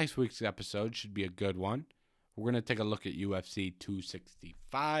 Next week's episode should be a good one. We're going to take a look at UFC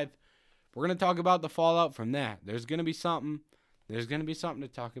 265. We're going to talk about the fallout from that. There's going to be something. There's going to be something to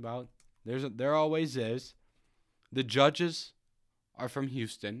talk about. There always is. The judges are from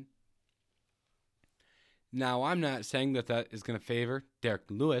Houston. Now, I'm not saying that is going to favor Derek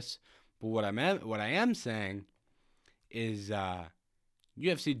Lewis, but what I am saying is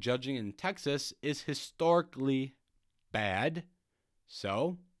UFC judging in Texas is historically bad.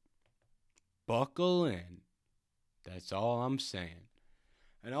 So, buckle in. That's all I'm saying.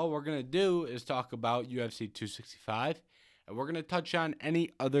 And all we're going to do is talk about UFC 265. And we're going to touch on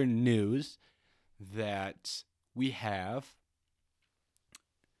any other news that we have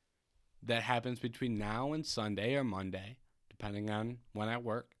that happens between now and Sunday or Monday, depending on when I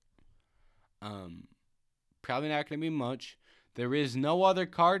work. Probably not going to be much. There is no other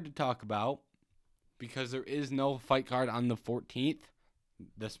card to talk about because there is no fight card on the 14th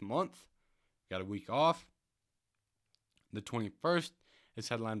this month. Got a week off. The 21st is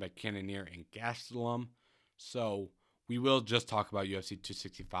headlined by Cannonier and Gastelum. So we will just talk about UFC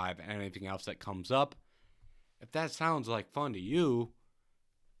 265 and anything else that comes up. If that sounds like fun to you,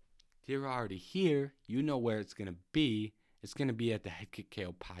 you're already here. You know where it's going to be. It's going to be at the Head Kick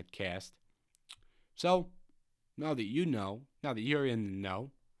KO podcast. So, now that you know, now that you're in the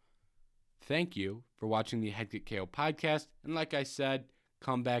know, thank you for watching the Head Kick KO podcast. And like I said,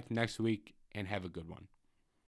 come back next week and have a good one.